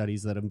refine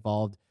studies that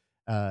involved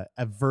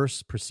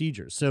adverse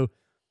procedures. So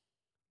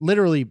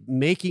literally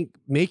making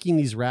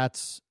these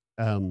rats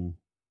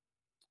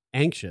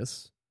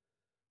anxious,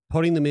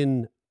 putting them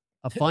in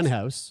a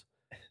funhouse,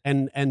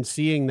 and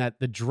seeing that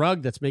the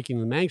drug that's making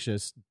them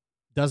anxious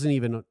doesn't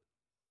even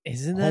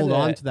hold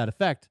on to that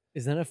effect.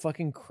 Isn't that a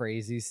fucking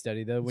crazy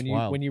study though?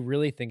 When you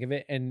really think of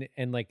it, and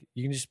like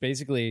you can just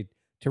basically,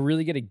 to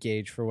really get a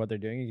gauge for what they're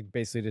doing, you can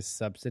basically just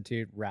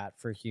substitute rat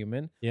for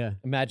human. Yeah.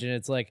 Imagine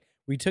it's like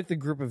we took the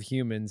group of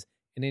humans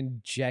and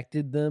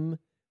injected them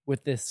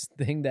with this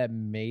thing that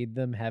made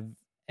them have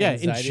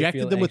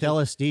injected them with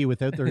LSD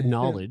without their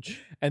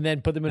knowledge, and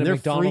then put them in a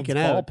McDonald's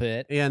ball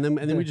pit. Yeah, and then we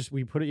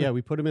put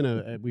them in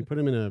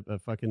a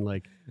fucking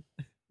like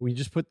we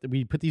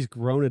put these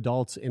grown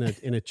adults in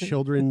a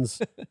children's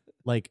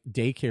like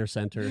daycare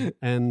center,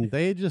 and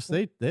they loved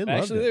it. They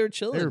were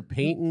chilling. They were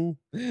painting,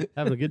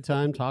 having a good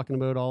time, talking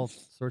about all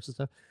sorts of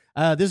stuff.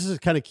 This is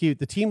kind of cute.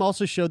 The team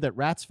also showed that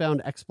rats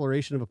found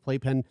exploration of a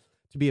playpen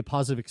to be a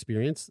positive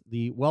experience.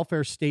 The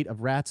welfare state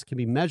of rats can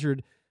be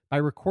measured by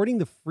recording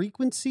the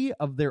frequency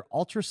of their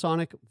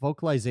ultrasonic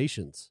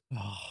vocalizations.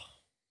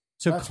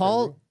 So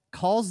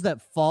calls that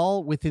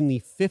fall within the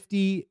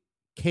 50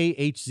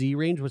 kHz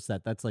range. What's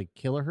that? That's like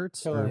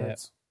kilohertz?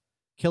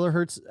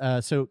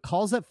 Kilohertz. So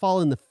calls that fall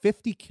in the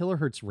 50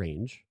 kilohertz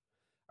range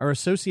are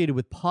associated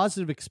with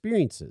positive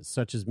experiences,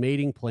 such as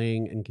mating,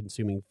 playing, and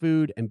consuming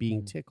food, and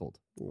being tickled.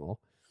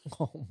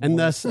 And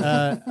thus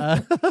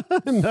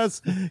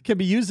can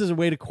be used as a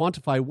way to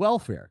quantify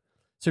welfare.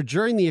 So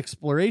during the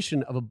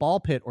exploration of a ball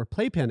pit or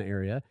playpen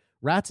area,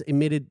 rats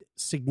emitted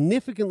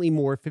significantly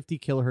more 50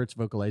 kilohertz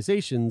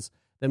vocalizations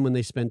than when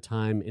they spent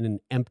time in an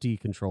empty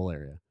control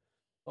area.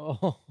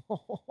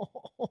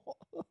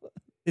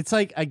 It's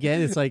like,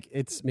 again,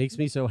 it makes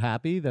me so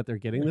happy that they're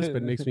getting this, but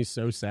it makes me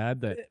so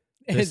sad that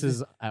this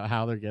is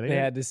how they're getting They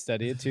it. had to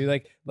study it too.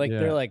 Like Yeah.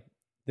 they're like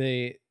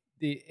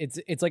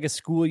it's like a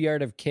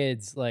schoolyard of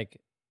kids like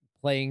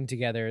playing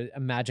together,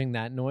 imagining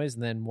that noise,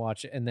 and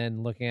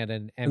then looking at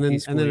an And empty then an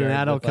schoolyard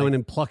adult with, coming like,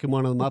 and plucking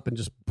one of them up and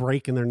just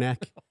breaking their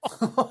neck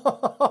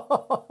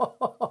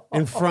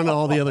in front of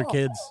all the other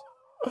kids.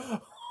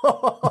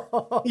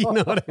 You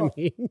know what I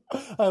mean?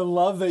 I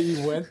love that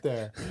you went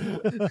there.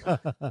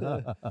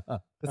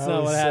 That's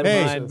not what I had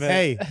in mind. But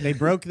Hey, they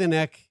broke the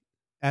neck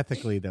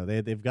ethically, though.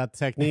 They've got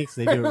techniques.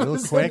 They do it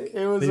real quick.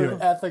 It was They do an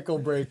it- ethical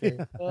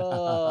breaking.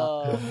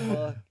 Oh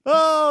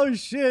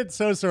shit!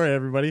 So sorry,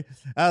 everybody.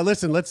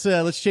 Listen, let's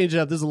change it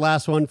up. This is the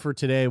last one for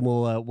today, and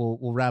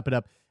we'll wrap it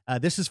up.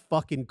 This is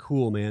fucking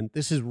cool, man.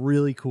 This is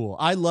really cool.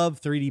 I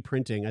love 3D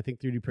printing. I think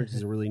 3D printing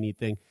is a really neat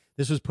thing.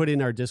 This was put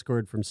in our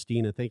Discord from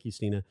Stina. Thank you,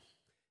 Stina.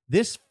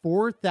 This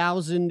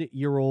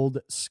 4,000-year-old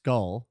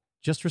skull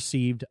just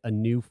received a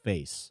new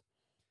face.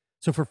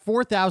 So for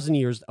 4,000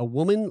 years, a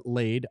woman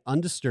laid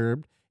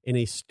undisturbed in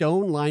a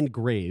stone-lined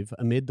grave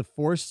amid the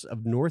forests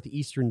of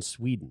northeastern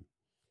Sweden.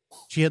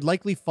 She had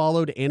likely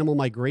followed animal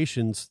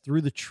migrations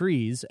through the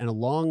trees and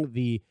along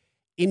the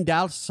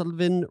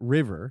Indalsälven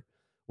River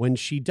when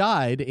she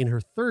died in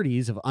her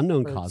 30s of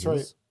unknown causes.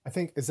 Sorry, I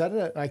think, is that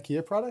an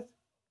IKEA product?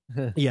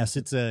 Yes,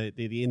 it's the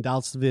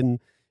Indalsälven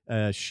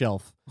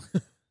shelf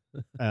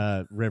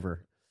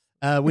river.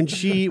 When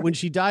she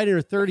died in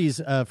her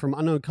 30s from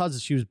unknown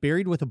causes, she was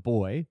buried with a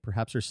boy,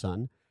 perhaps her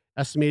son,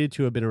 estimated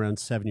to have been around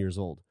 7 years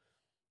old,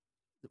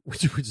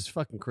 which is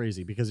fucking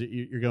crazy because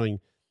you're going,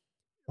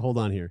 hold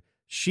on here.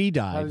 She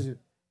died,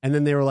 and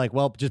then they were like,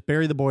 well, just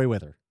bury the boy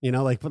with her. You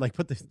know, put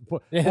the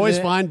boy's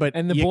fine, but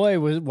and the boy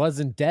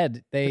wasn't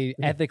dead. They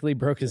ethically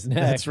broke his neck.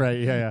 That's right.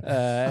 Yeah.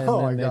 And Oh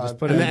then my they God. just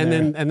put And it in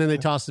then, there. and then they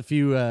tossed a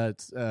few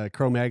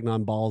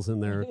Cro-Magnon balls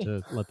in there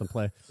to let them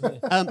play.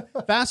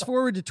 Fast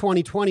forward to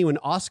 2020 when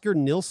Oscar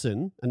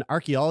Nilsson, an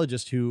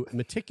archaeologist who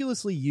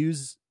meticulously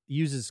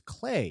uses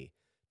clay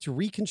to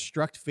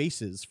reconstruct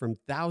faces from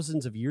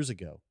thousands of years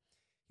ago,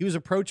 he was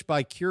approached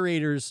by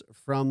curators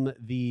from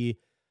the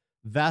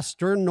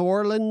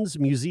Västernorrlands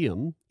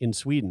Museum in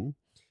Sweden.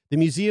 The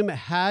museum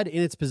had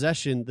in its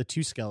possession the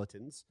two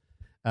skeletons.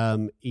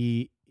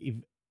 He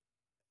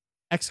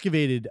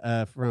excavated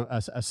from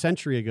a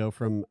century ago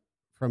from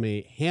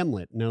a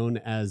hamlet known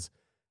as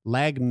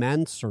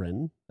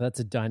Lagmanseren. That's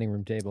a dining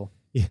room table.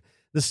 Yeah.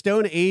 The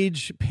Stone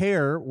Age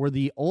pair were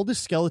the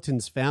oldest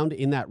skeletons found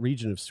in that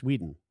region of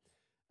Sweden,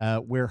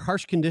 where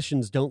harsh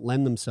conditions don't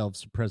lend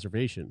themselves to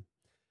preservation.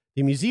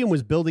 The museum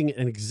was building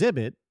an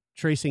exhibit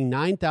tracing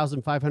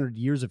 9,500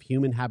 years of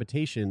human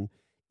habitation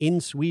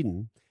in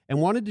Sweden and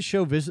wanted to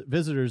show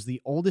visitors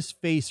the oldest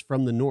face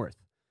from the north,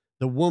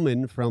 the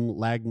woman from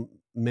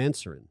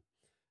Lagmanseren.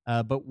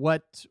 But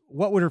what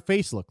would her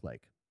face look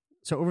like?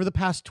 So over the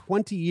past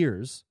 20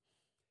 years,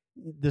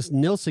 this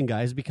Nilsson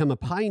guy has become a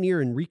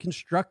pioneer in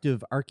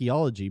reconstructive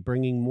archaeology,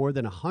 bringing more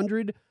than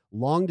 100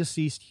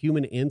 long-deceased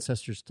human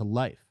ancestors to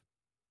life.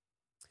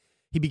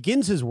 He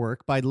begins his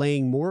work by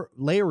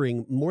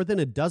layering more than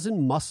a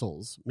dozen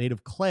muscles made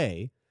of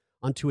clay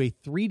onto a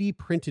 3D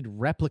printed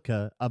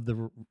replica of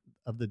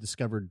the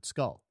discovered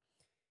skull.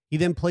 He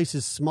then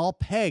places small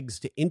pegs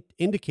to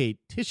indicate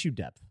tissue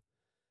depth,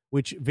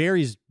 which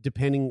varies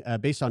depending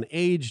based on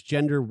age,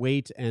 gender,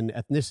 weight, and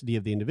ethnicity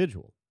of the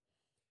individual.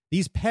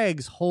 These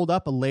pegs hold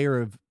up a layer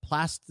of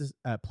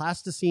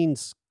plasticine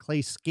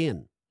clay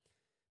skin.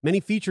 Many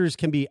features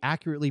can be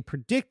accurately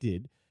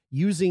predicted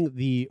using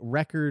the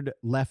record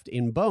left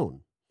in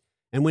bone.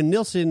 And when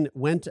Nilsson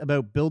went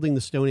about building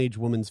the Stone Age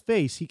woman's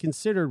face, he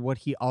considered what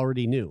he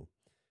already knew.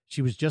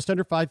 She was just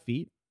under 5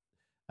 feet,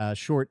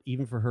 short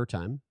even for her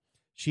time.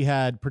 She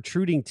had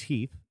protruding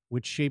teeth,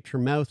 which shaped her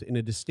mouth in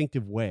a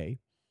distinctive way.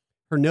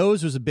 Her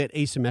nose was a bit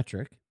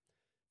asymmetric.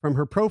 From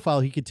her profile,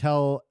 he could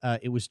tell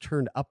it was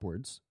turned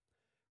upwards.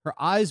 Her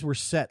eyes were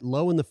set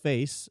low in the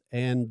face,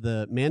 and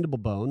the mandible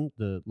bone,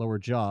 the lower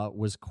jaw,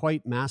 was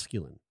quite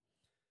masculine.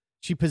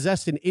 She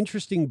possessed an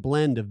interesting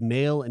blend of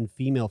male and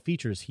female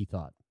features, he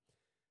thought.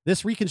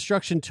 This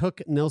reconstruction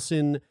took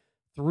Nilsson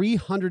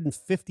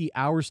 350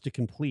 hours to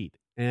complete,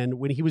 and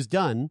when he was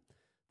done,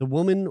 the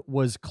woman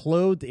was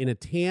clothed in a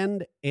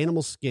tanned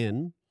animal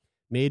skin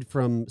made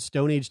from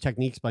Stone Age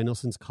techniques by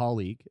Nilsson's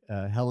colleague,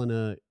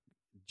 Helena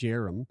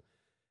Jerem,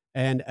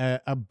 and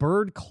a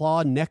bird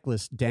claw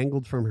necklace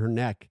dangled from her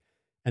neck,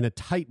 and a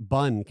tight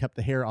bun kept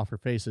the hair off her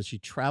face as she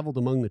traveled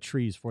among the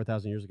trees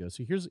 4,000 years ago.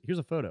 So here's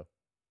a photo.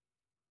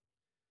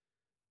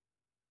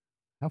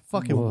 How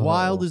fucking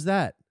wild is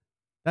that?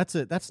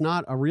 That's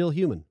not a real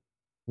human.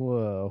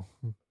 Whoa.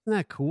 Isn't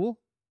that cool?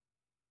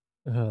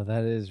 Oh,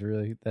 that is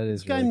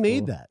This guy really made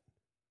cool. that.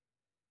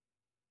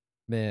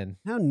 Man.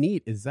 How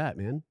neat is that,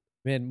 man?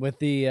 Man, with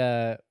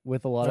the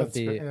with a lot of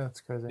the that's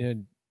crazy. you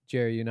know,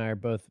 Jerry, you and I are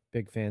both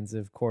big fans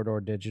of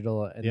Corridor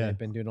Digital, and Yeah. they've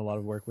been doing a lot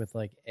of work with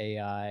like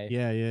AI,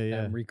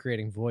 Yeah.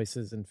 recreating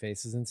voices and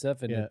faces and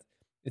stuff. And Yeah.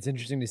 it's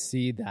interesting to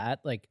see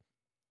that, like,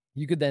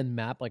 you could then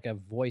map like a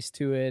voice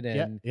to it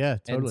and totally.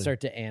 and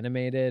start to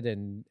animate it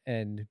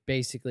and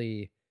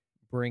basically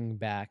bring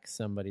back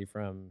somebody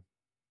from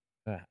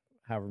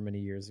however many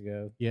years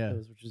ago. Yeah,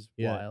 which is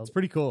wild. It's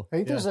pretty cool. I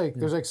think there's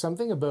like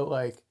something about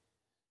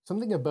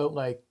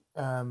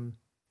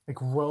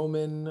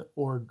Roman,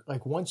 or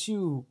like once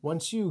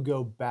you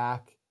go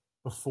back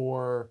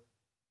before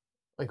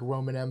like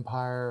Roman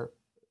Empire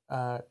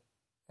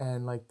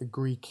and like the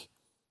Greek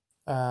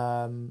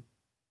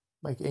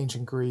like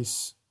ancient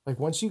Greece, like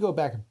once you go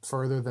back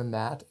further than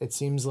that, it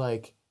seems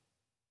like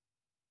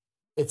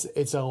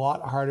it's a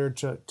lot harder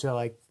to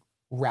like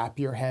wrap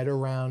your head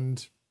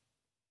around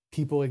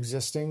people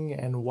existing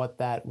and what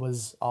that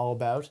was all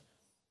about.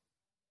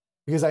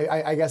 Because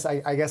I guess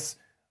I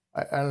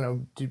don't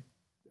know.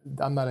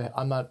 I'm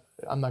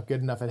not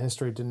good enough at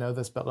history to know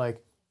this, but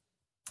like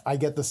I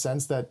get the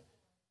sense that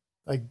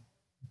like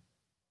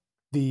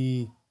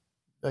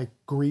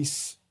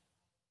Greece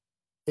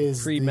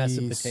is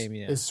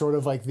pre-Mesopotamia is sort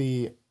of like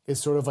the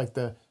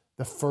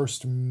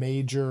first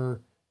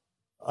major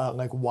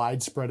like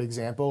widespread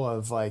example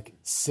of like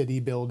city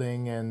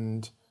building,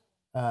 and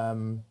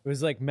it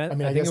was like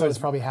I guess that was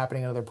probably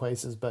happening in other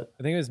places, but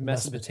I think it was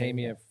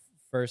Mesopotamia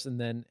first, and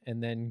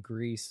then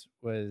Greece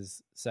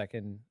was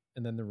second,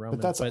 and then the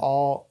Romans. But that's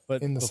all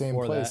in the same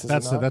place.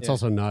 That's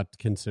also not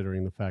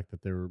considering the fact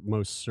that there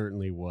most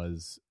certainly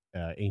was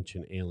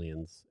ancient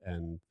aliens,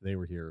 and they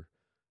were here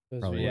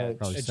probably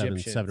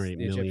 7 or 8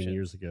 million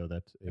years ago.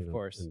 That of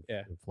course, and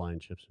flying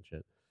ships and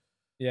shit.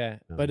 Yeah,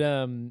 but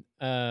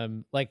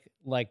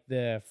like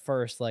the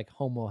first like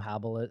Homo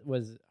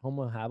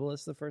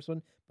habilis the first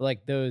one, but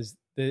like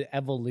the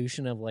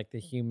evolution of like the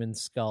human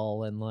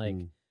skull and like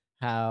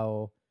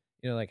how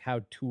like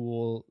how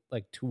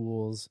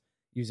tools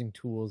using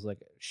tools like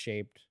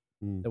shaped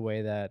the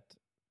way that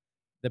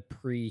the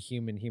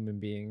pre-human human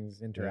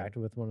beings interacted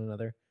with one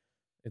another.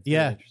 It's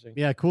really interesting.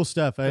 Yeah, cool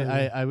stuff.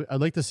 I'd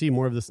like to see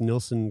more of this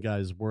Nilsson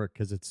guy's work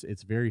because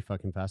it's very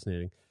fucking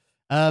fascinating.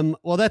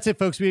 Well, that's it,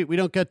 folks. We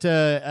don't get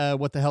to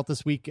what the hell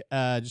this week.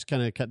 Just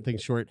kind of cutting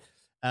things short.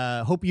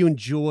 Hope you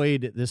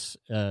enjoyed this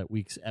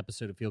week's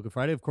episode of Feel Good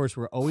Friday. Of course,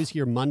 we're always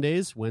here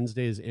Mondays,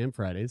 Wednesdays, and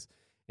Fridays.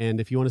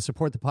 And if you want to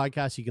support the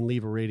podcast, you can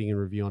leave a rating and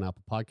review on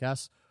Apple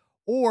Podcasts,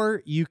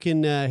 or you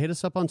can hit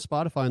us up on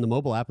Spotify on the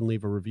mobile app and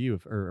leave a review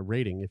or a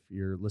rating if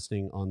you're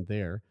listening on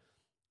there.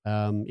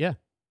 Yeah.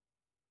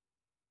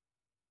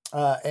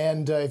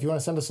 And if you want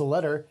to send us a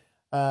letter,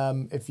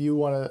 if you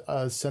want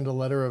to send a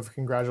letter of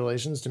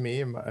congratulations to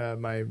me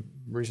and my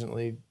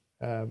recently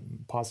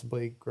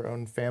possibly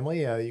grown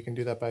family, you can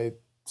do that by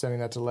sending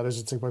that to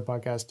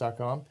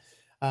letters@sickboypodcast.com.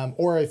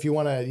 Or if you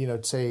want to,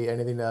 say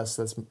anything to us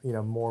that's,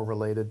 more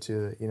related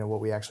to,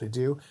 what we actually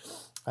do,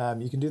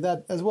 you can do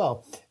that as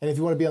well. And if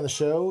you want to be on the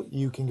show,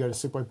 you can go to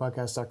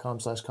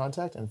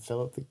sickboypodcast.com/contact and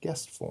fill out the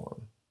guest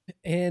form.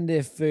 And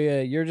if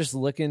you're just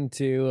looking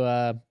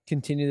to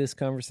continue this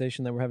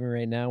conversation that we're having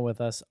right now with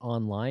us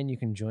online, you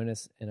can join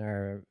us in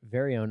our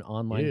very own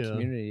online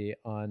community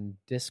on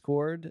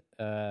Discord.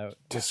 The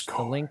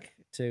link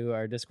to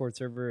our Discord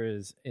server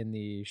is in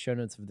the show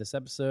notes of this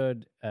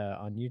episode,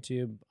 on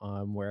YouTube,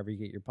 wherever you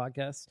get your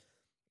podcasts.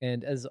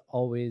 And as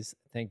always,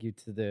 thank you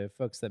to the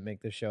folks that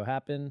make this show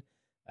happen.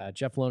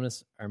 Jeff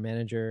Lonis, our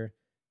manager,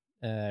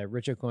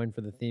 Rich O'Coin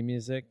for the theme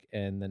music,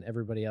 and then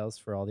everybody else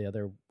for all the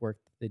other work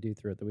that they do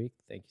throughout the week.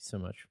 Thank you so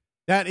much.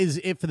 That is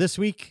it for this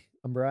week.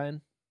 I'm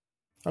Brian.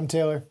 I'm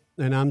Taylor.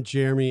 And I'm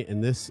Jeremy,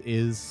 and this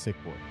is Sick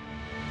Boy.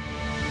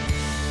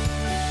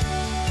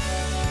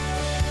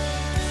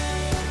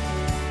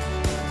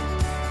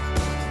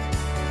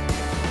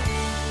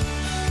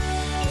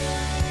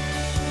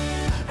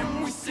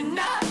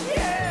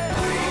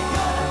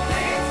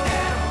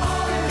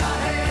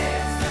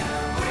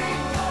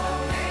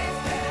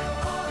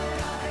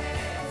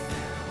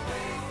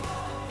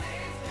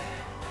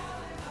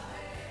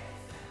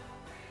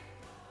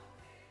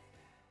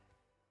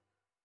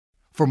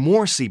 For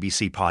more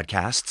CBC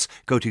podcasts,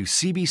 go to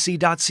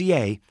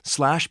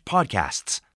cbc.ca/podcasts.